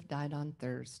Bartriff died on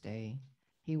Thursday.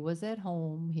 He was at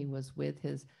home. He was with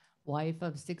his wife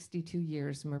of 62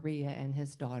 years, Maria, and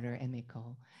his daughter,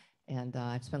 Emiko. And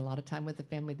I've spent a lot of time with the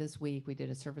family this week. We did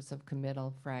a service of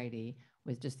committal Friday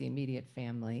with just the immediate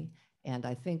family. And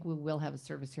I think we will have a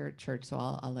service here at church, so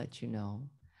I'll let you know.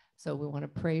 So we want to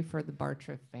pray for the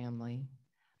Bartriff family.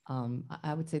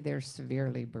 I would say they're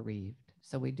severely bereaved.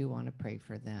 So we do want to pray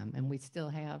for them. And we still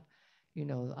have,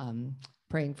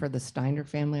 praying for the Steiner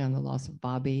family on the loss of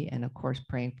Bobby, and of course,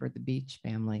 praying for the Beach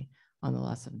family on the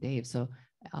loss of Dave. So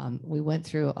we went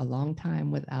through a long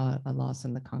time without a loss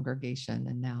in the congregation,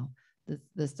 and now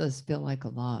this does feel like a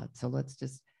lot. So let's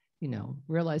just,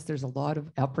 realize there's a lot of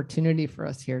opportunity for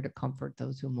us here to comfort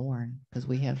those who mourn, because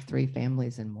we have 3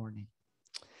 families in mourning.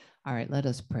 All right, let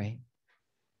us pray.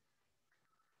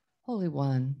 Holy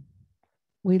One,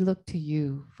 we look to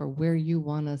you for where you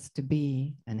want us to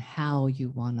be and how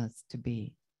you want us to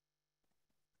be.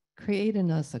 Create in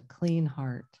us a clean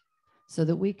heart so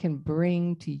that we can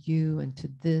bring to you and to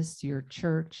this, your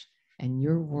church and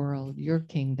your world, your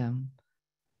kingdom,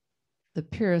 the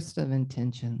purest of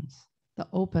intentions, the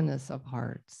openness of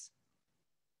hearts.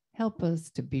 Help us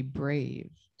to be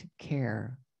brave, to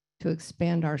care, to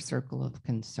expand our circle of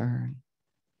concern,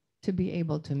 to be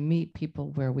able to meet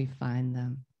people where we find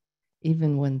them,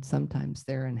 even when sometimes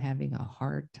they're having a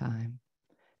hard time.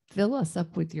 Fill us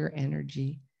up with your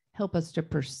energy. Help us to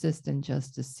persist in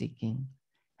justice seeking.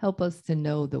 Help us to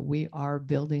know that we are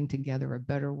building together a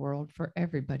better world for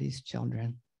everybody's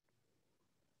children.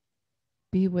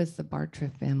 Be with the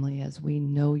Bartriff family as we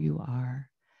know you are,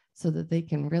 so that they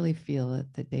can really feel it,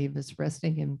 that Dave is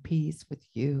resting in peace with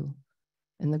you,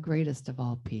 and the greatest of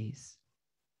all peace.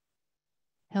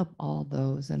 Help all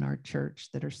those in our church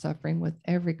that are suffering with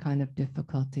every kind of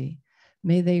difficulty.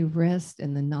 May they rest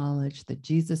in the knowledge that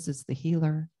Jesus is the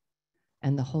healer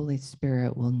and the Holy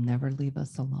Spirit will never leave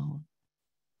us alone.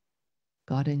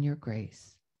 God, in your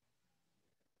grace.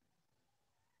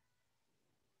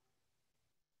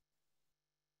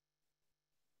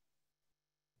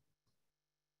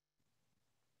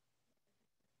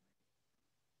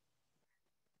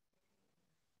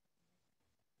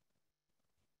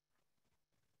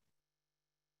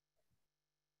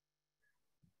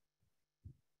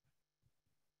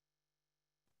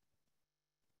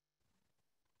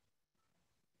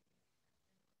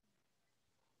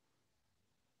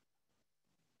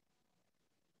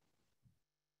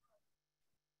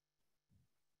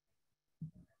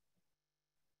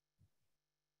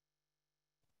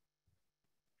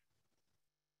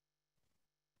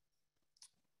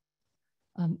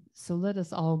 So let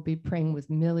us all be praying with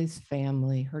Millie's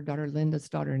family. Her daughter Linda's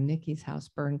daughter Nikki's house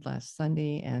burned last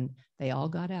Sunday, and they all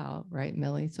got out, right,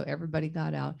 Millie? So everybody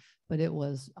got out, but it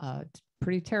was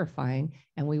pretty terrifying,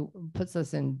 and puts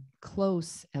us in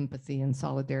close empathy and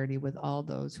solidarity with all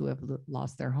those who have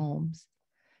lost their homes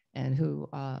and who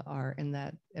are in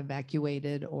that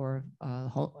evacuated or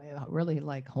really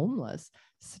like homeless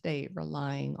state,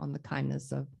 relying on the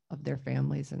kindness of their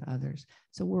families and others.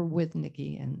 So we're with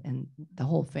Nikki and the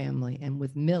whole family, and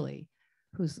with Millie,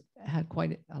 who's had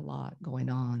quite a lot going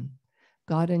on.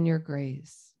 God, in your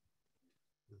grace.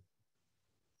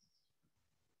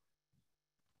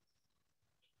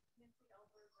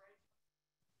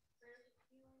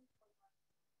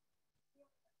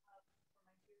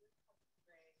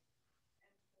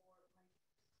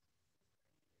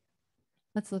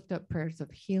 Let's lift up prayers of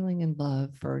healing and love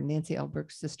for Nancy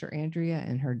Elberg's sister Andrea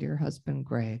and her dear husband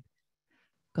Greg.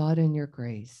 God, in your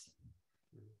grace.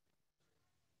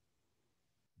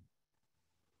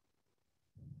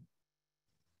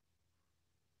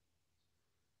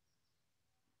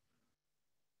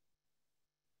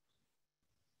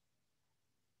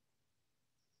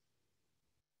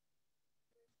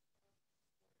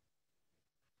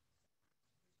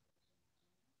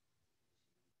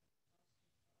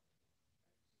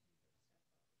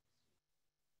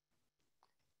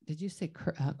 Did you say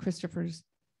Christopher's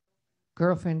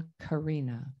girlfriend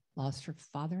Karina lost her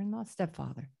father-in-law,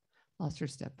 stepfather, lost her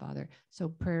stepfather. So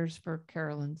prayers for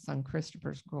Carolyn's son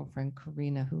Christopher's girlfriend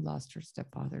Karina, who lost her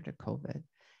stepfather to COVID,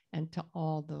 and to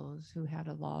all those who had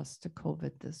a loss to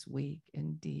COVID this week.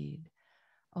 Indeed.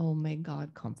 Oh, may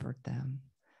God comfort them.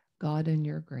 God, in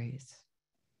your grace.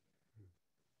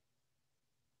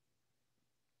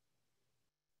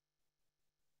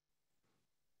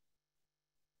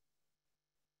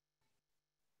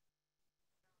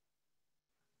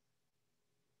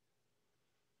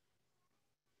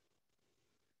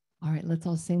 All right, let's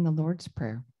all sing the Lord's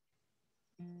Prayer.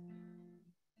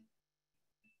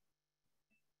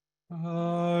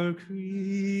 Our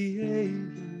Creator,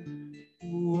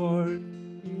 who art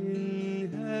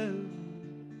in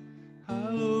heaven,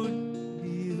 hallowed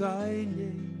be thy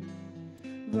name.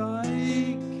 Thy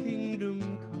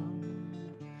kingdom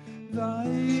come, thy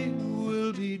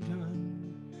will be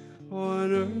done,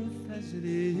 on earth as it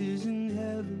is in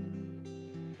heaven.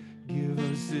 Give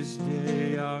us this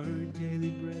day our daily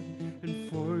bread, and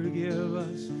forgive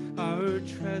us our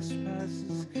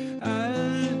trespasses,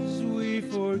 as we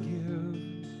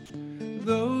forgive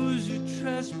those who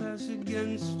trespass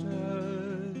against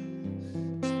us.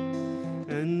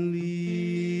 And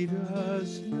lead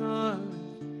us not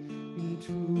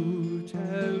into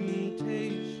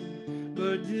temptation,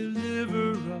 but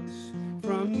deliver us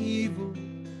from evil.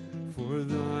 For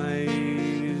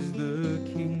thine is the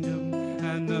kingdom,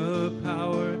 and the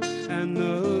power, and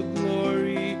the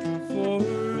glory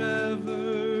forever.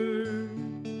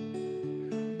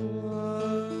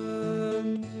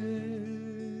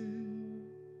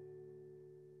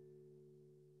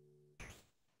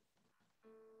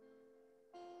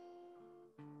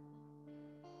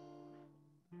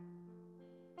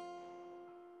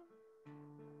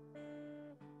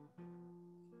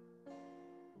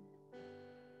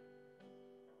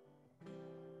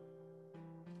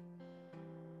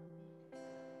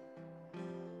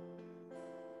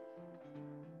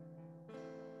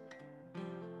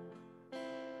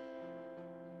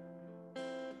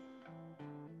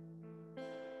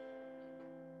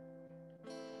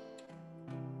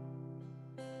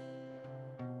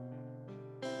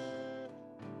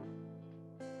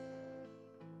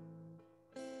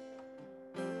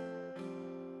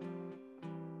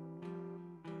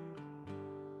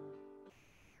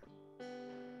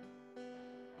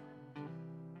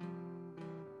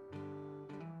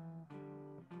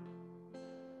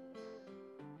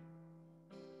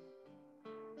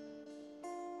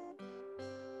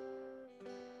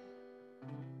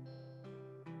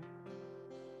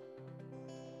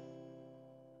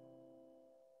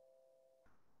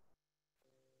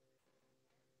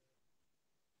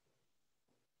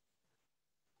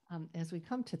 Amen. As we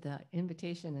come to the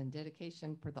invitation and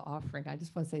dedication for the offering, I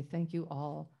just want to say thank you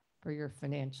all for your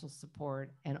financial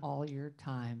support and all your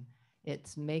time.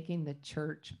 It's making the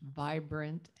church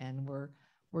vibrant, and we're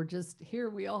just here.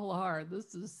 We all are.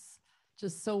 This is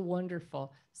just so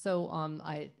wonderful. So do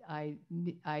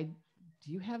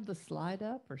you have the slide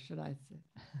up, or should I say?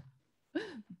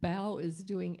 Bao is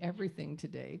doing everything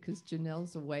today because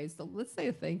Janelle's away. So let's say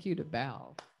a thank you to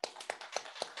Bao.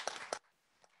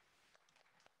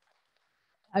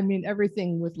 I mean,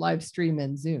 everything with live stream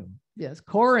and Zoom. Yes,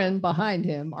 Corin behind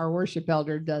him, our worship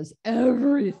elder, does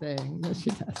everything. Yes, she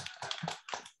does.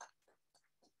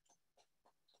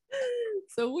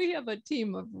 So we have a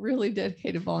team of really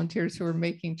dedicated volunteers who are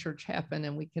making church happen,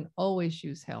 and we can always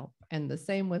use help. And the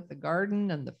same with the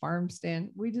garden and the farm stand.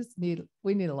 We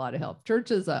need a lot of help.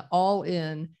 Church is an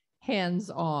all-in,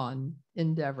 hands-on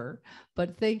endeavor.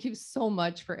 But thank you so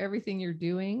much for everything you're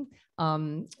doing.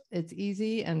 It's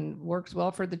easy and works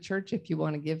well for the church if you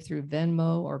want to give through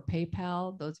Venmo or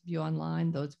PayPal, those of you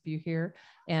online, those of you here.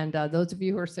 And those of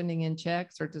you who are sending in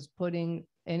checks or just putting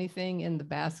anything in the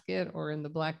basket or in the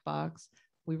black box,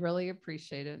 we really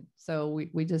appreciate it. So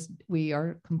we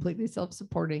are completely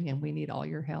self-supporting and we need all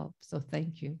your help. So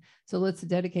thank you. So let's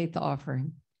dedicate the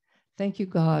offering. Thank you,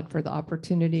 God, for the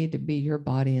opportunity to be your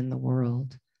body in the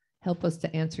world. Help us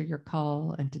to answer your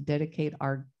call and to dedicate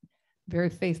our very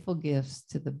faithful gifts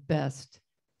to the best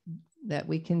that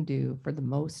we can do for the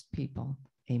most people.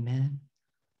 Amen.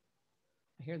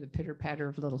 I hear the pitter patter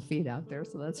of little feet out there,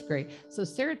 so that's great. So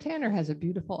Sarah Tanner has a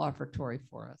beautiful offertory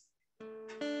for us.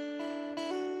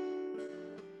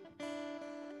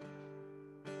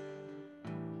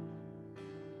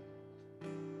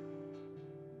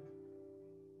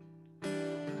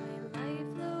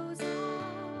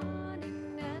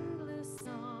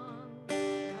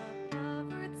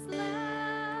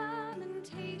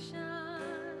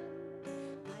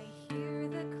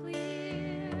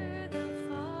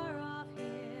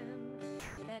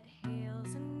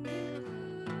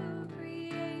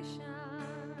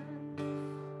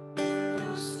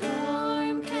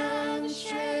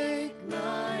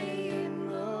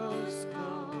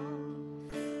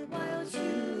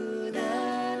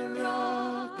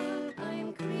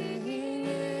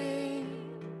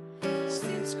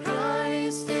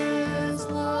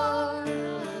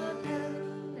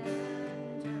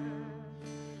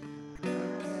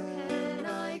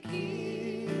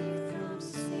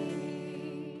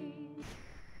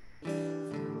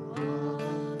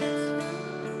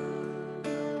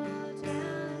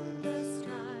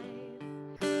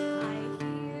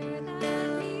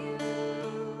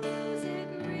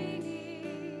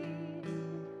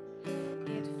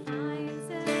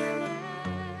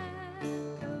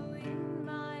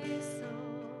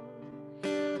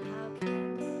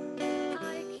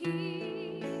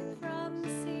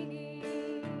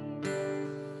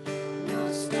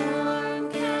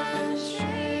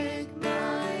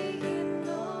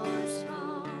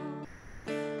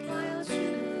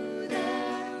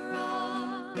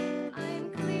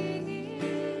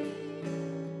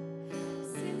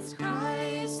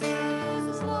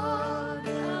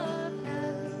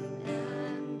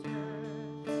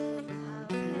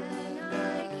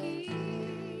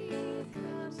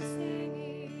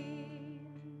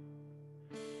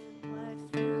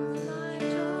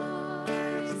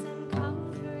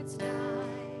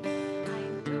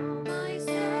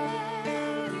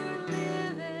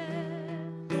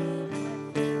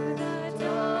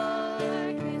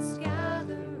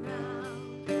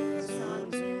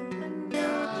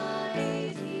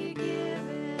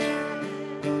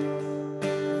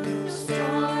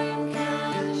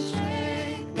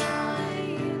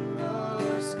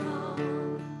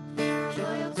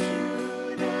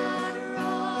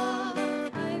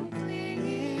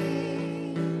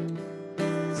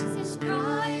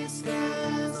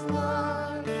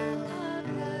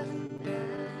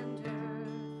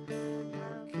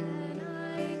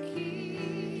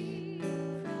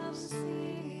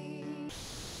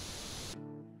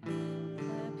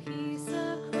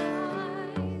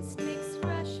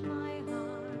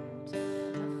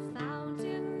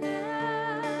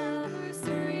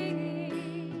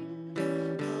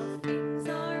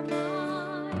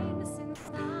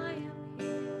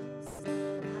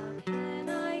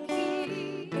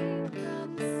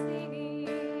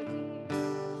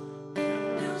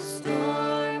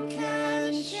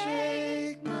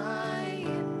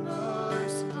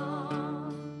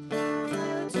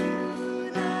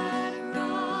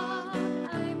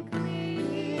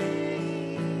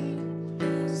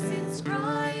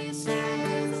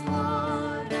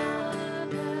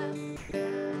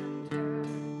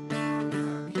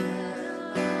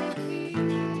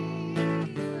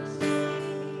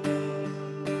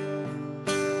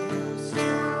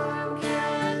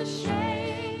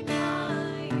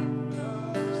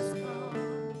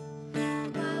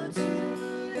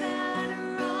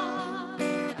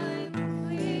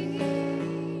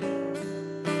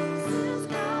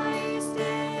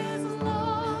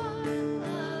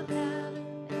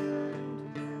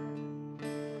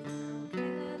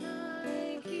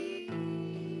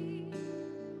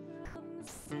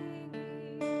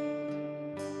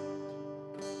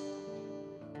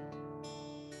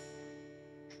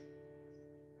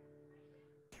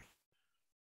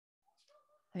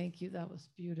 Thank you. That was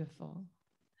beautiful.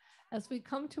 As we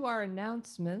come to our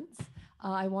announcements,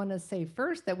 I want to say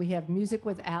first that we have Music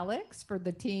with Alex for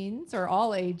the teens or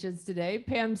all ages today.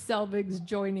 Pam Selvig's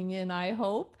joining in, I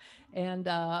hope. And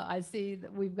I see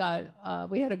that we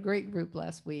had a great group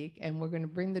last week, and we're going to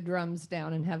bring the drums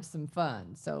down and have some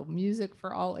fun. So music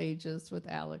for all ages with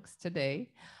Alex today.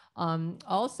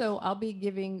 Also, I'll be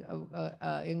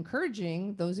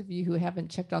encouraging those of you who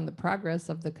haven't checked on the progress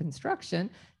of the construction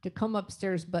to come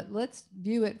upstairs, but let's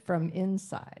view it from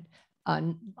inside.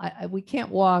 We can't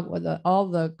walk with all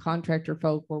the contractor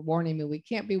folk were warning me, we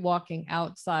can't be walking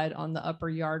outside on the upper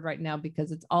yard right now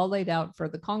because it's all laid out for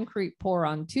the concrete pour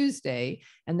on Tuesday,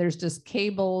 and there's just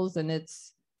cables, and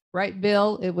it's right,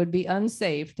 Bill, it would be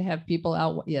unsafe to have people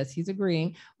out, yes, he's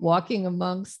agreeing, walking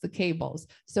amongst the cables.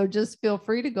 So just feel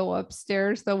free to go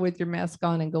upstairs though with your mask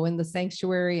on and go in the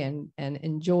sanctuary and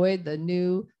enjoy the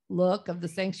new look of the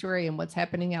sanctuary and what's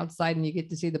happening outside, and you get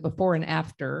to see the before and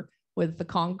after with the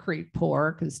concrete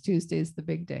pour, because Tuesday is the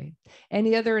big day.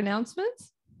 Any other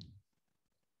announcements?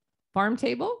 Farm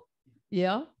table?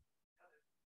 Yeah.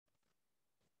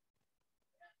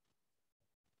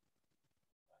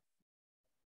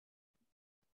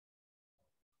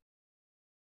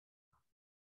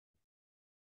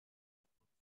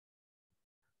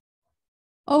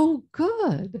 Oh,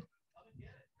 good.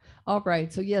 All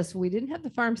right. So yes, we didn't have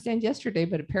the farm stand yesterday,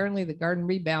 but apparently the garden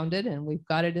rebounded and we've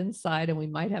got it inside, and we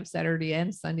might have Saturday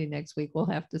and Sunday next week. We'll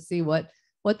have to see what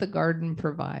the garden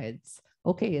provides.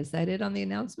 Okay. Is that it on the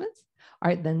announcements? All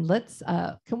right, then let's,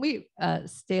 can we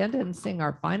stand and sing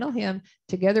our final hymn,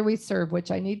 Together We Serve,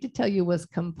 which I need to tell you was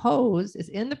composed, is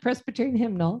in the Presbyterian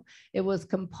hymnal. It was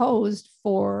composed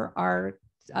for our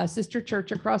sister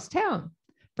church across town,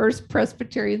 First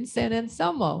Presbyterian San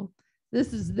Anselmo.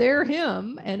 This is their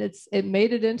hymn, and it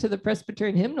made it into the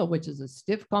Presbyterian hymnal, which is a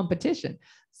stiff competition.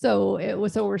 So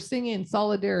we're singing in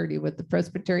solidarity with the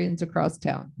Presbyterians across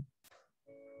town.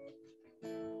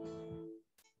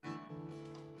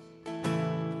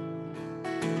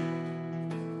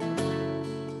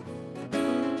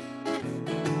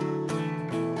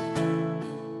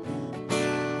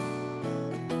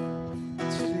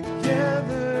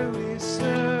 Together we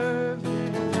serve,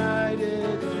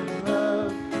 united in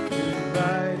love,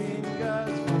 inviting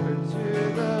God's word to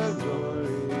the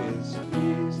glorious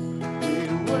peace. We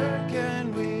work and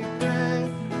we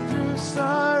pray through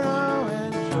sorrow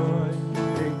and joy,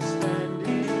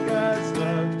 extending God's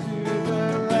love to the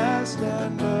last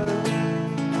and the least.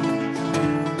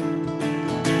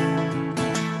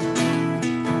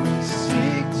 We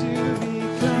seek to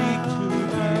become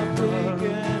a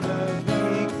beacon of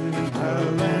hope, a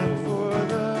lamp for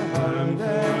the heart and a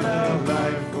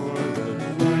light for the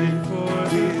feet.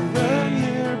 We learn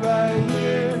year by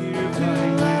year to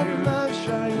let love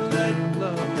shine,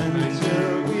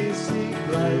 until we see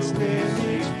Christ in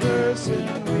each person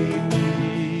we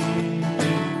meet.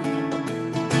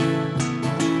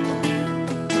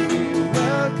 We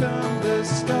welcome the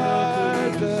star,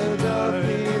 the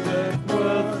lovely, the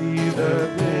wealthy, the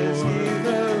busy,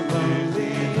 the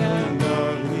lonely, and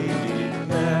all we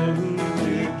can.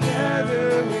 Together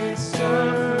we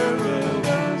serve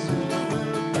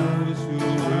those who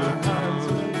are hearts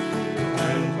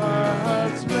and our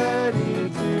hearts ready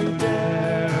to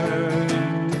dare.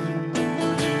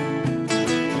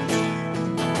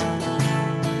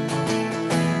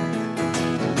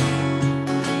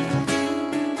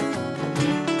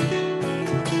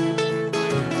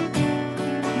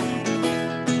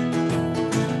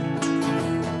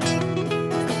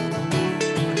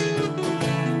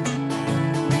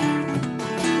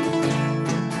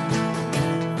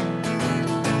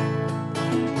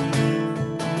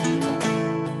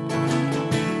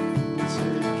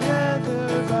 Together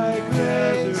by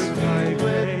grace we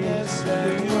witness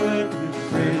that work,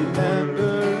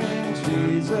 remembering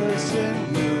Jesus in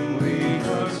whom we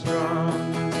are strong.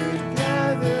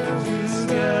 Together we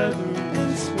stand in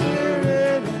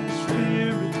spirit and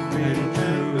truth,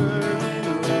 remembering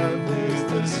love is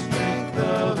the strength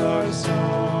of our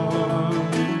song.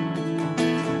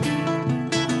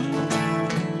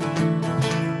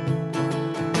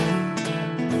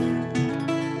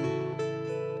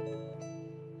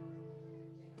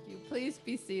 You please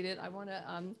be seated. I want to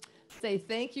say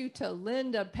thank you to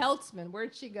Linda Peltzman.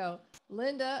 Where'd she go?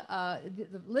 Linda,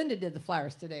 Linda did the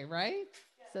flowers today, right?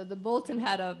 So the bulletin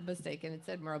had a mistake and it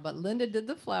said Merle, but Linda did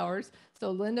the flowers.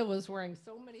 So Linda was wearing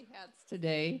so many hats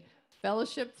today,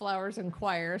 fellowship, flowers, and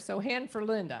choir. So hand for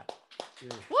Linda.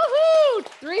 Woohoo!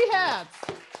 3 hats.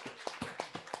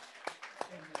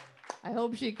 I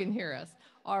hope she can hear us.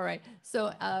 All right.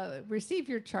 So receive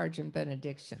your charge and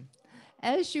benediction.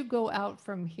 As you go out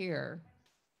from here,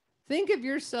 Think of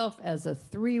yourself as a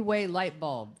three-way light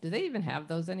bulb. Do they even have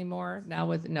those anymore? Now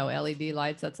with no LED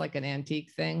lights, that's like an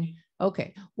antique thing.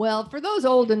 Okay, well, for those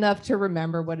old enough to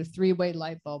remember what a three-way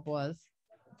light bulb was,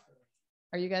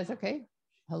 are you guys okay?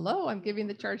 Hello, I'm giving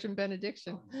the charge and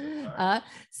benediction.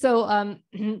 So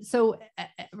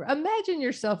imagine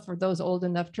yourself, for those old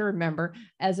enough to remember,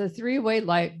 as a three-way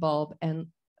light bulb and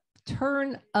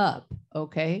turn up,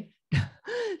 okay?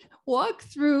 Walk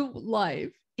through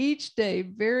life each day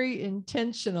very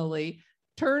intentionally,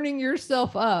 turning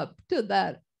yourself up to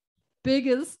that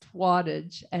biggest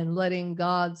wattage and letting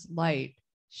God's light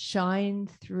shine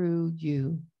through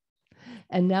you.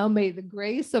 And now may the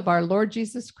grace of our Lord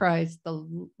Jesus Christ,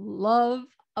 the love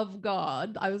of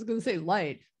God, I was going to say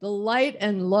light, the light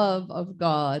and love of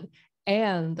God,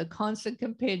 and the constant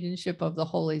companionship of the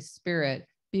Holy Spirit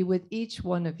be with each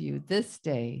one of you this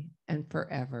day and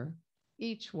forever.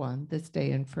 Each one this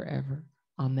day and forever.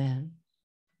 Amen.